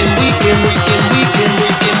 baby, I'm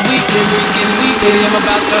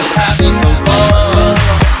about to have me some fun.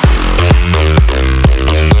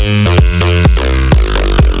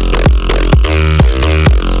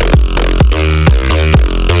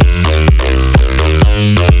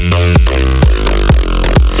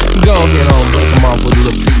 Go get on, break them off with a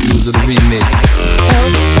little previews of the remix.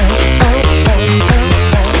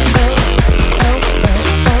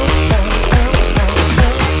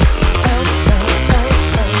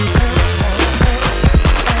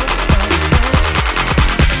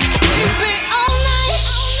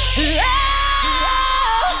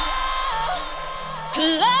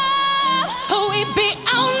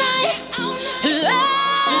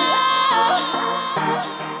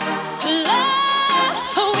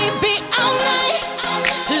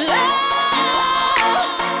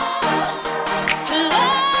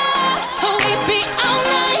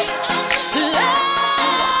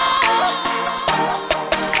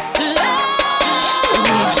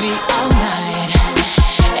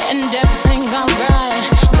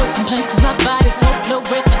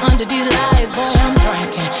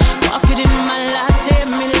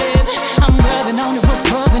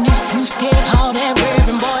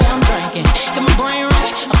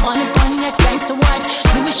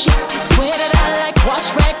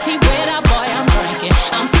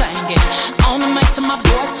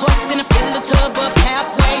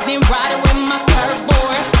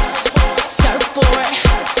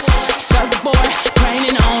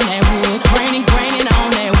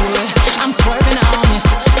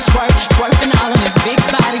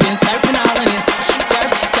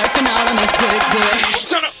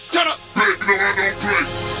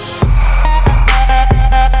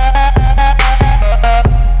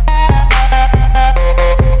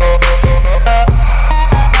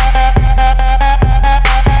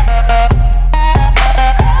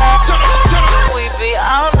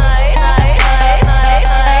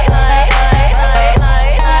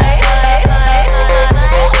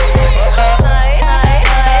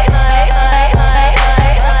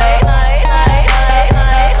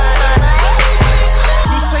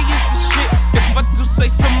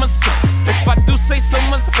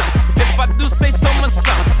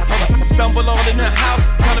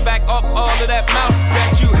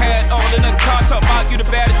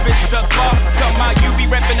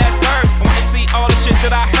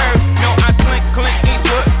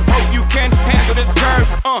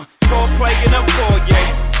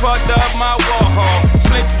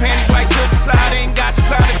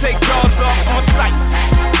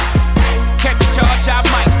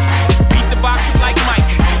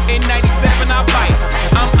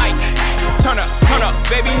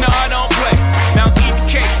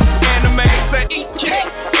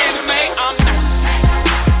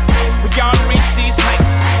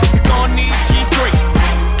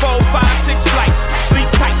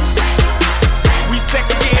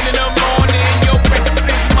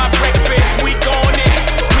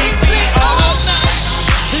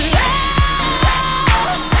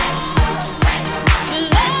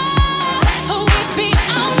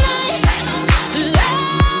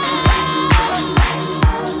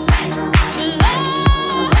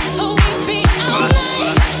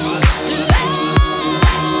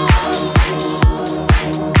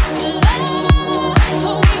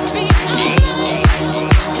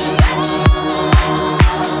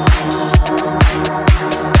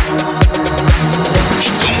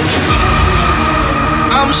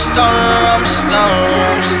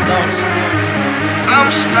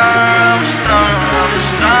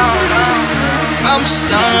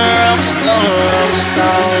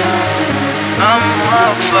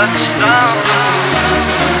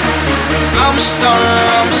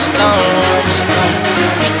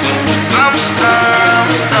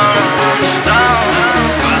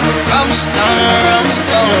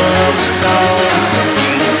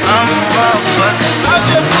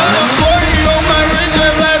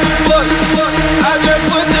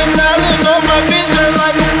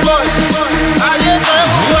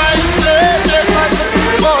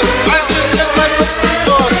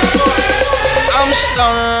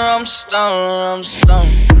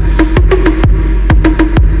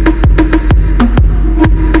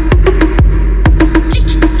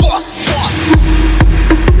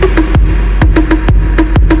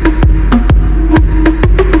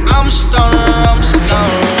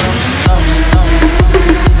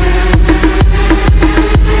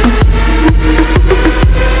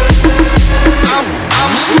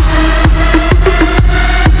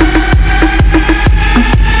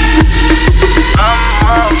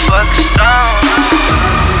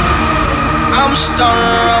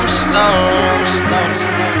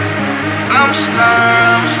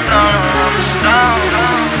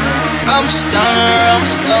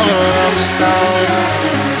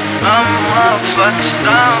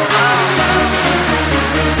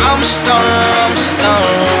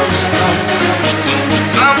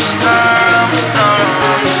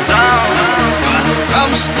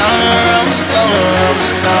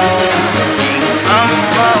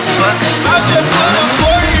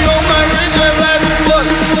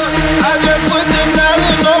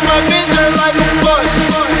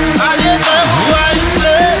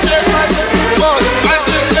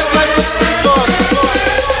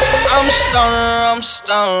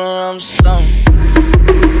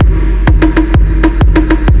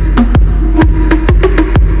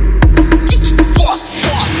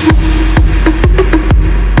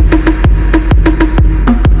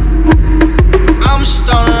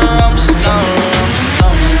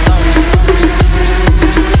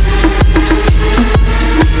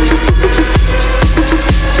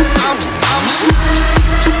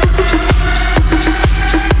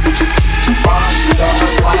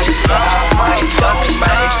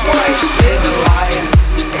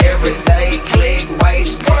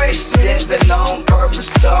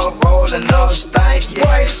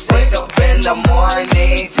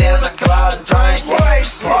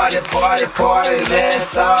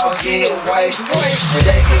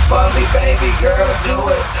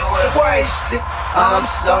 I'm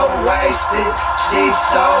so wasted, she's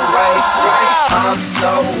so wasted. I'm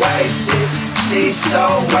so wasted, she's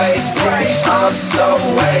so wasted. I'm so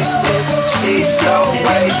wasted, she's so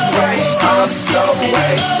wasted. I'm so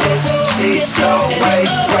wasted, she's so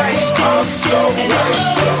wasted. I'm so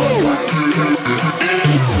wasted.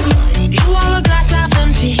 You are a glass half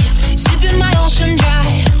empty, sipping my ocean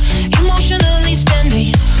dry. Emotionally spend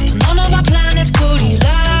me, none of our planets could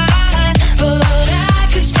align. But I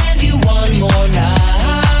could stand you one more night.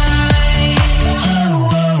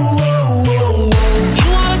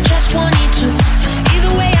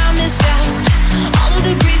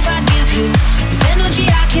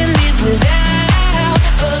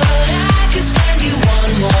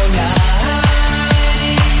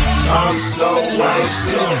 I'm so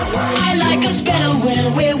wasted. I like us better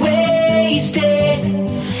when we're wasted.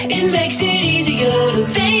 It makes it easier to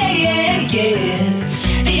fade.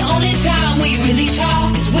 The only time we really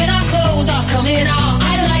talk is when our clothes are coming off.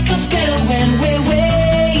 I like us better when we're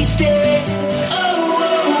wasted.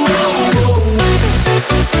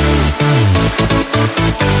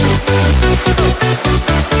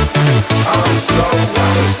 I'm so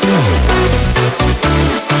wasted.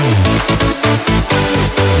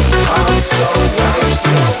 I'm so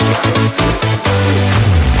wasted.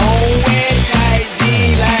 On wet tight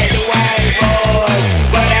jeans like the white boys,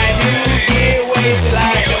 but I do get wasted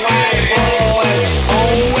like the white boys.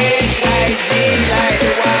 On wet tight jeans like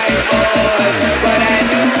the white boys, but I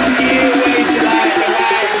do get wasted like the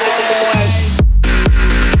white boys.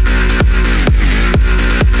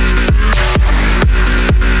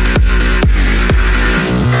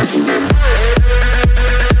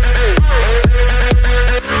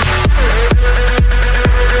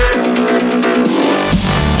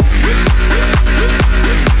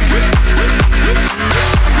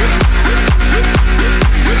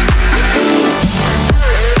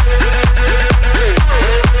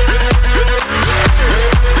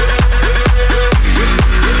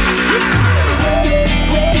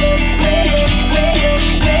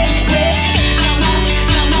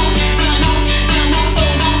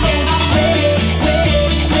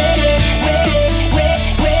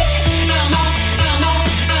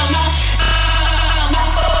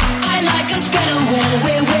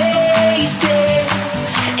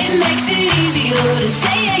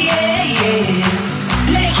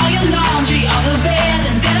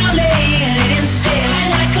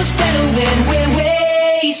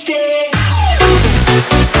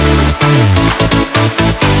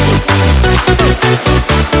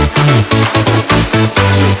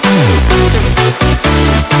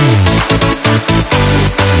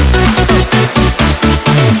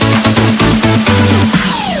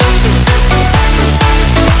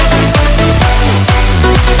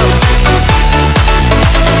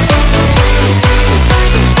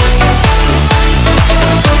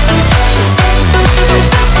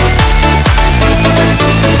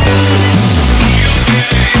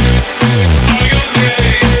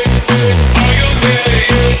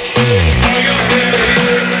 Are you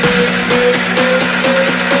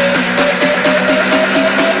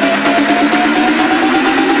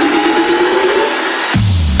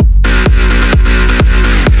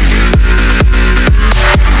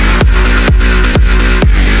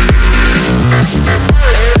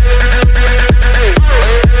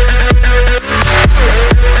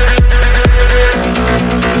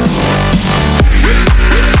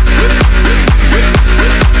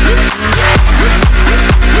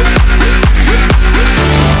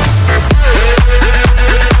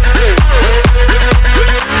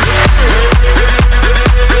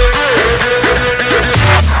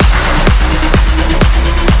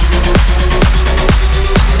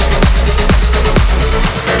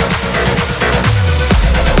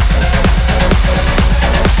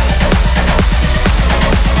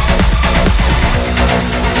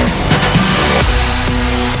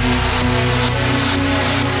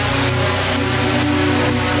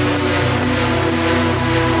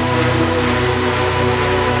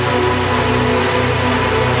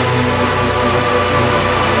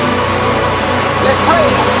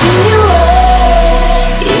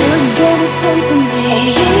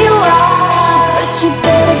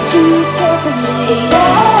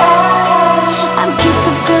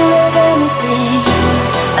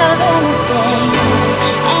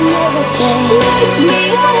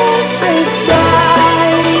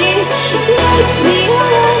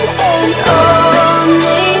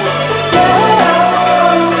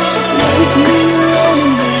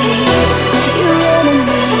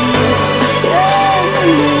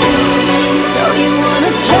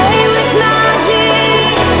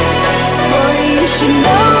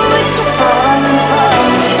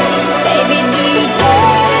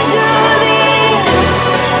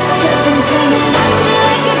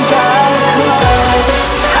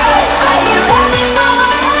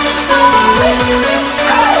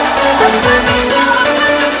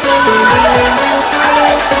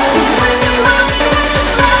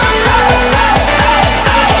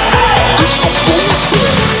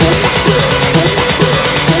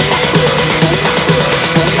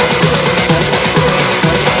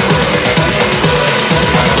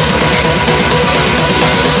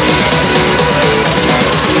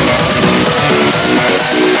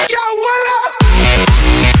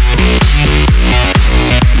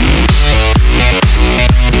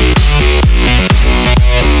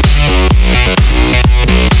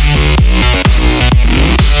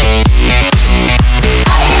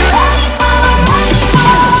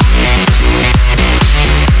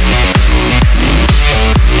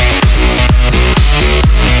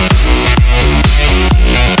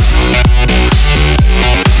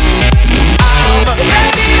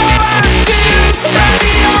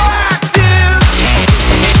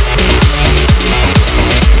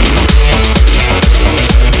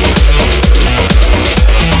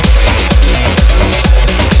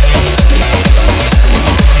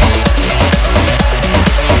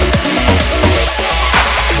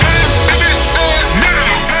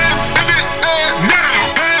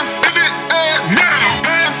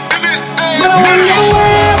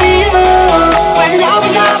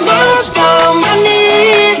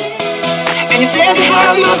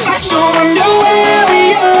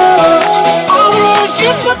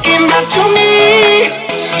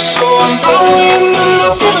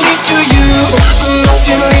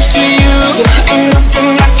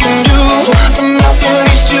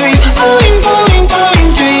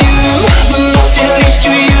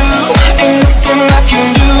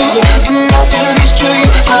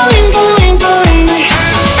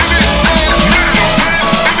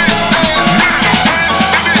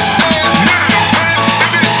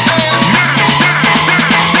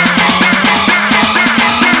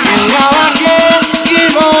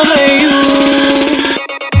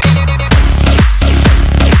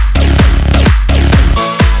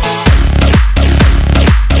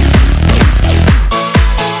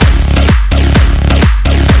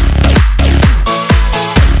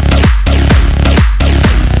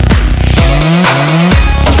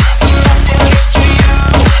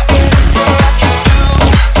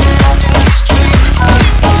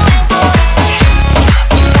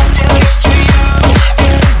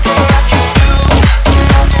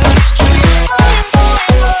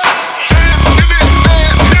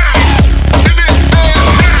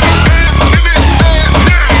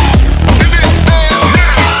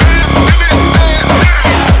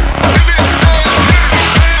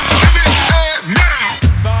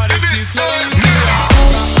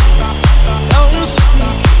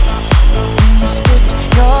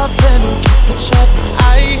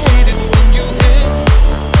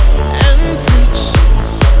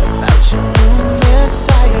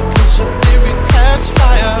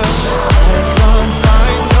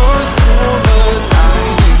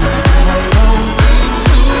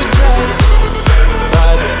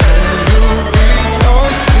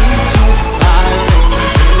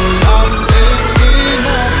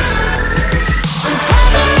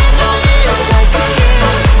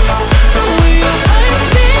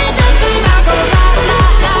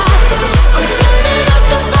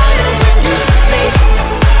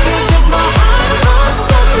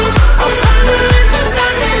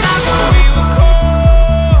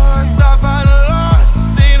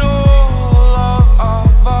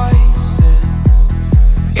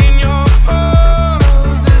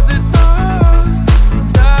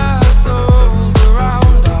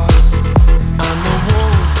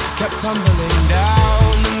tumbling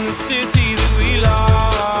down in the city that we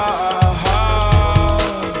love.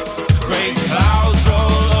 Great clouds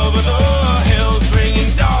roll over the hills, bringing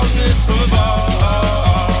darkness from above.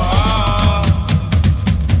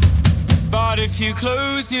 But if you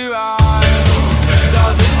close your eyes,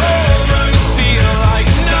 does it almost feel like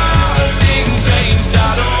nothing changed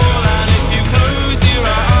at all? And if you close your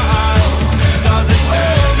eyes, does it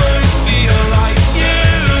almost feel like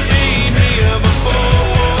you've been here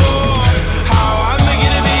before? How I'm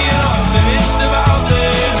making to be an optimist about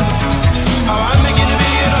this. How I'm making to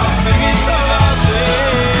be an optimist about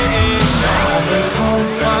this. I can't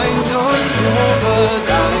find your silver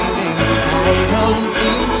lining. I don't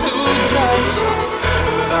mean to judge,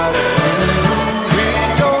 but when you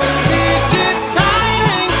read your speech, it's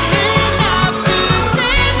tiring me. I feel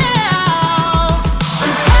free now.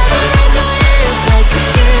 I'm covering my ears like a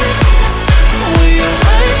kid. Will your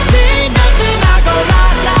words mean nothing? I go la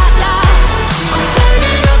la la. I'm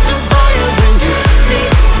turning up the volume when you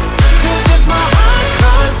speak. 'Cause if my heart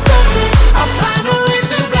can't stop it, I'll find a way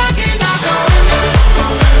to block it. I go.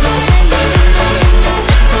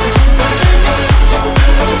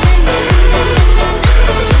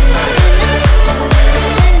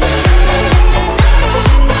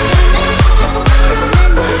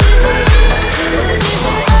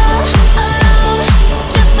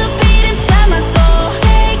 Just the beat inside my soul.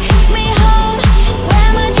 Take me home,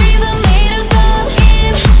 where my dreams are made of gold.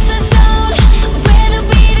 In the zone, where the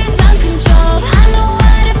beat is uncontrolled. I know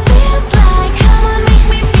what it feels like. Come on, make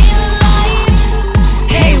me feel alive.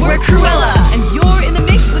 Hey, we're Cruella, and you're in the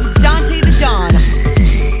mix with Dante the Don.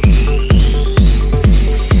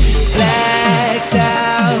 Blacked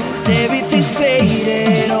out, everything's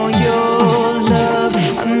faded on your love.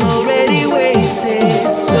 I'm already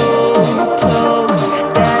wasted, so close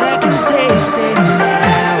that I can taste it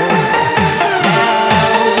now.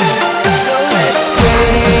 So let's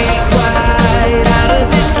break wide out of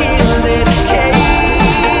this gilded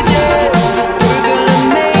cages. We're gonna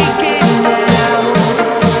make it now.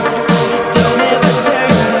 Don't ever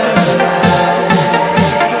turn around.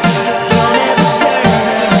 Don't ever turn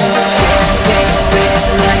around. Champagne, red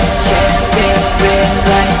lights, champagne, red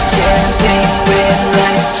lights, champagne, red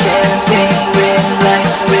lights, champagne, red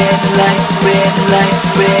lights, red lights, red lights,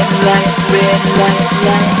 red lights, red lights,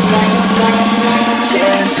 lights, lights, lights, lights,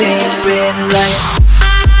 champagne, red lights.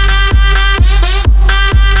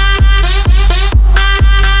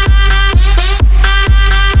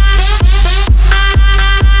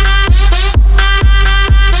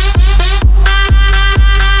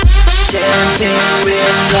 Champagne,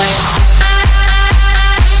 red lights.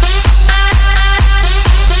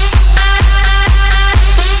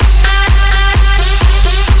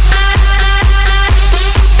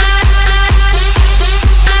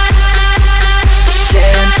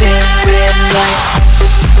 Champagne, red lights.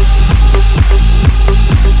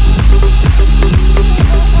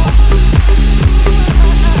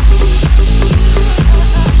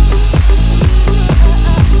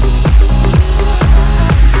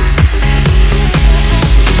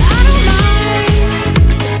 I don't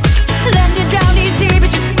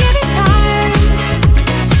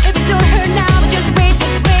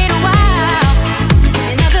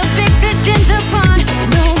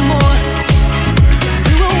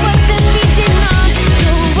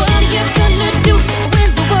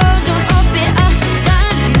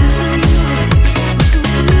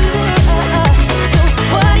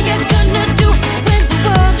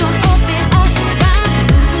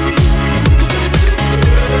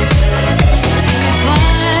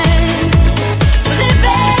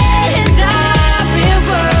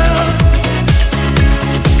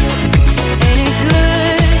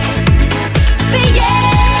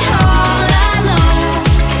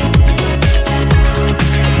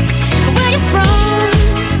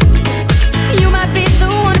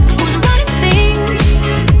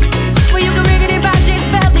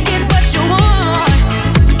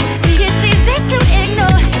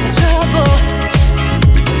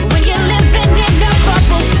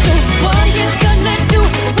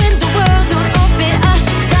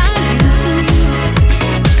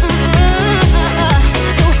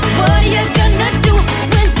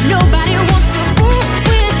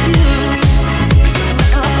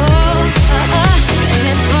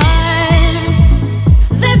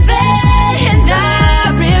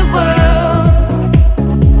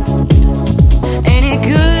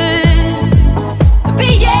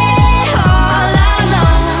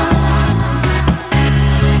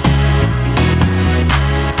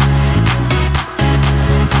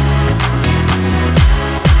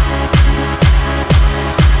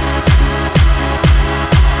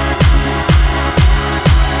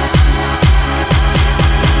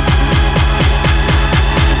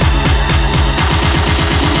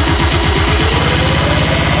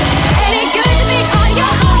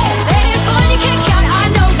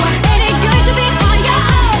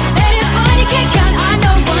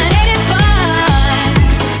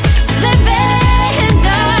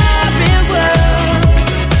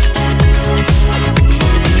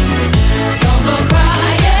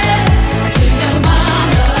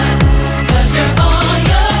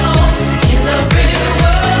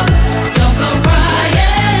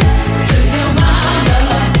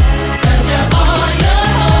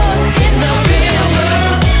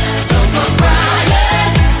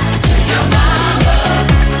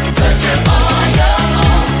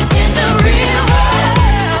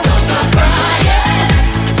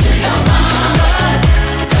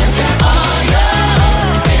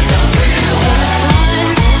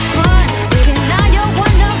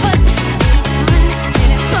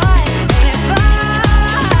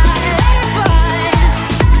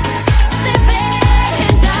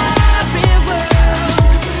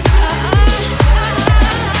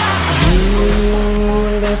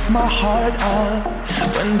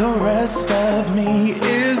of me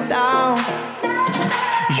is down.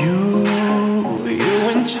 You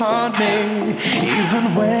enchant me, even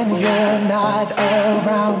when you're not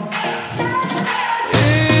around.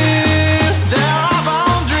 If there are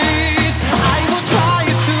boundaries, I will try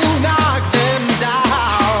to knock them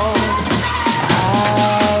down.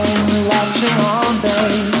 I'm watching on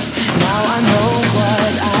them, now I know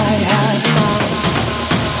what I have found.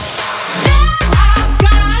 I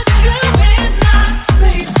got you in my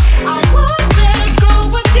space, I won't let go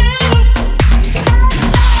of you.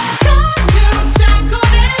 Got you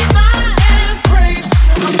shackled in my embrace,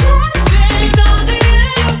 I'm watching on you.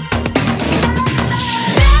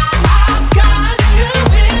 I got you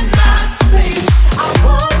in my space, I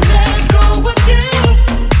won't let go of you.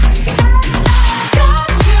 Got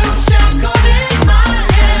you shackled in my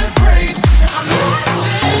embrace, I'm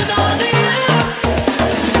watching on you.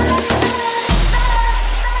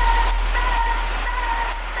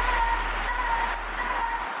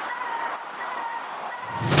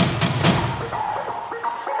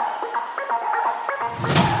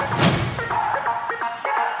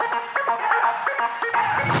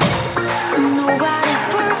 Nobody's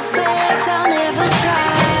perfect, I'll never try.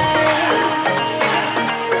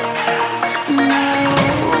 No,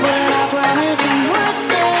 but I promise I'm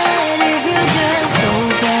worth it if you just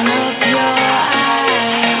open up your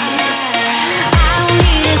eyes. I don't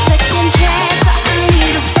need a second chance, I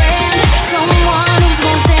need a friend, someone who's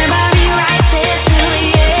gonna stand by me right there till the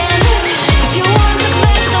end. If you want the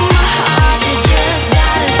best of my heart, you just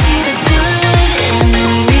gotta see the good in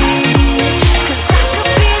me. 'Cause I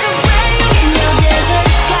could be the rain in your desert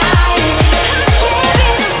sky, I can be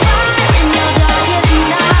the fire in your darkest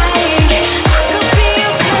night. I could be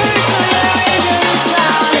your curse or your angel that's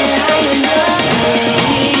falling high enough.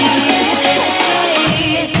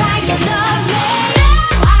 It's like you love me.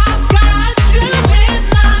 I got you in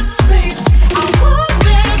my space, I won't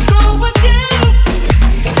let go of you.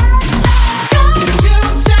 Got you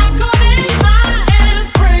shackled in my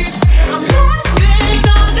embrace, I'm watching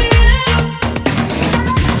on you.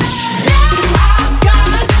 I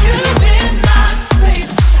got you in my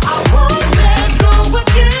space, I won't let go of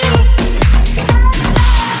you.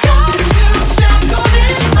 Got you shackled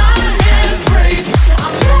in my embrace,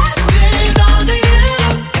 I'm watching on you.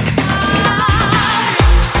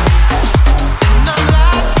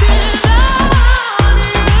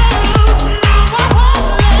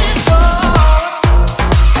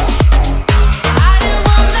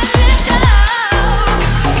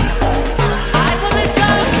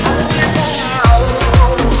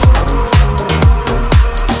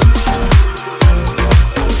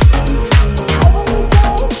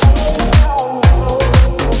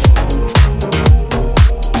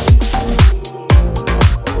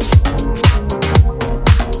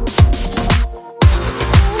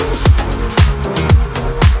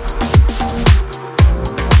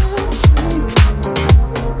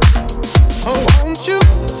 Oh, won't you?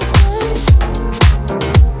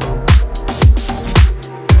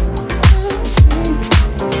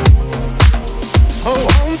 Oh,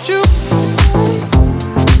 won't you?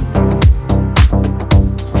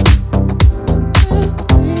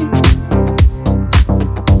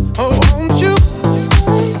 Oh, won't you?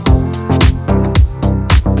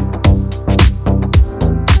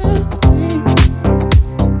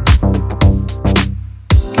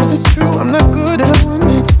 Guess it's true, I'm not good at one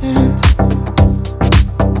night stand,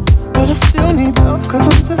 but I still need love 'cause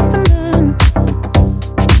I'm just a man.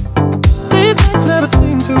 These nights never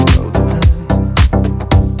seem to go to plan.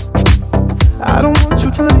 I don't want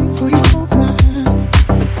you to leave, will you hold my hand?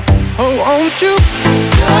 Oh, won't you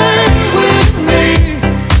stay with me?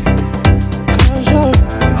 'Cause you're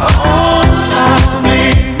all I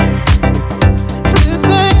need. This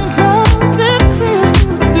ain't love, it's clear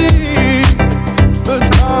to see, but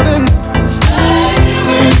darling, stay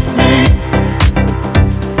with me.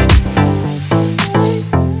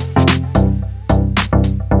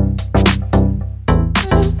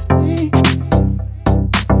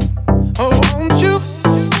 Oh, won't you?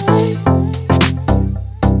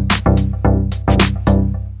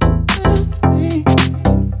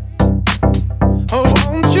 Oh,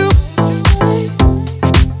 won't you?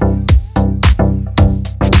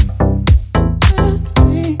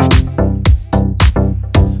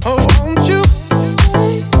 Oh, won't you?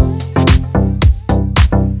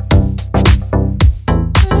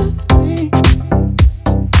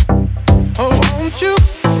 Oh, won't you?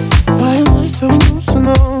 Why am I so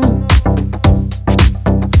emotional?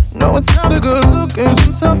 No, it's not a good look, and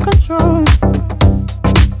some self-control.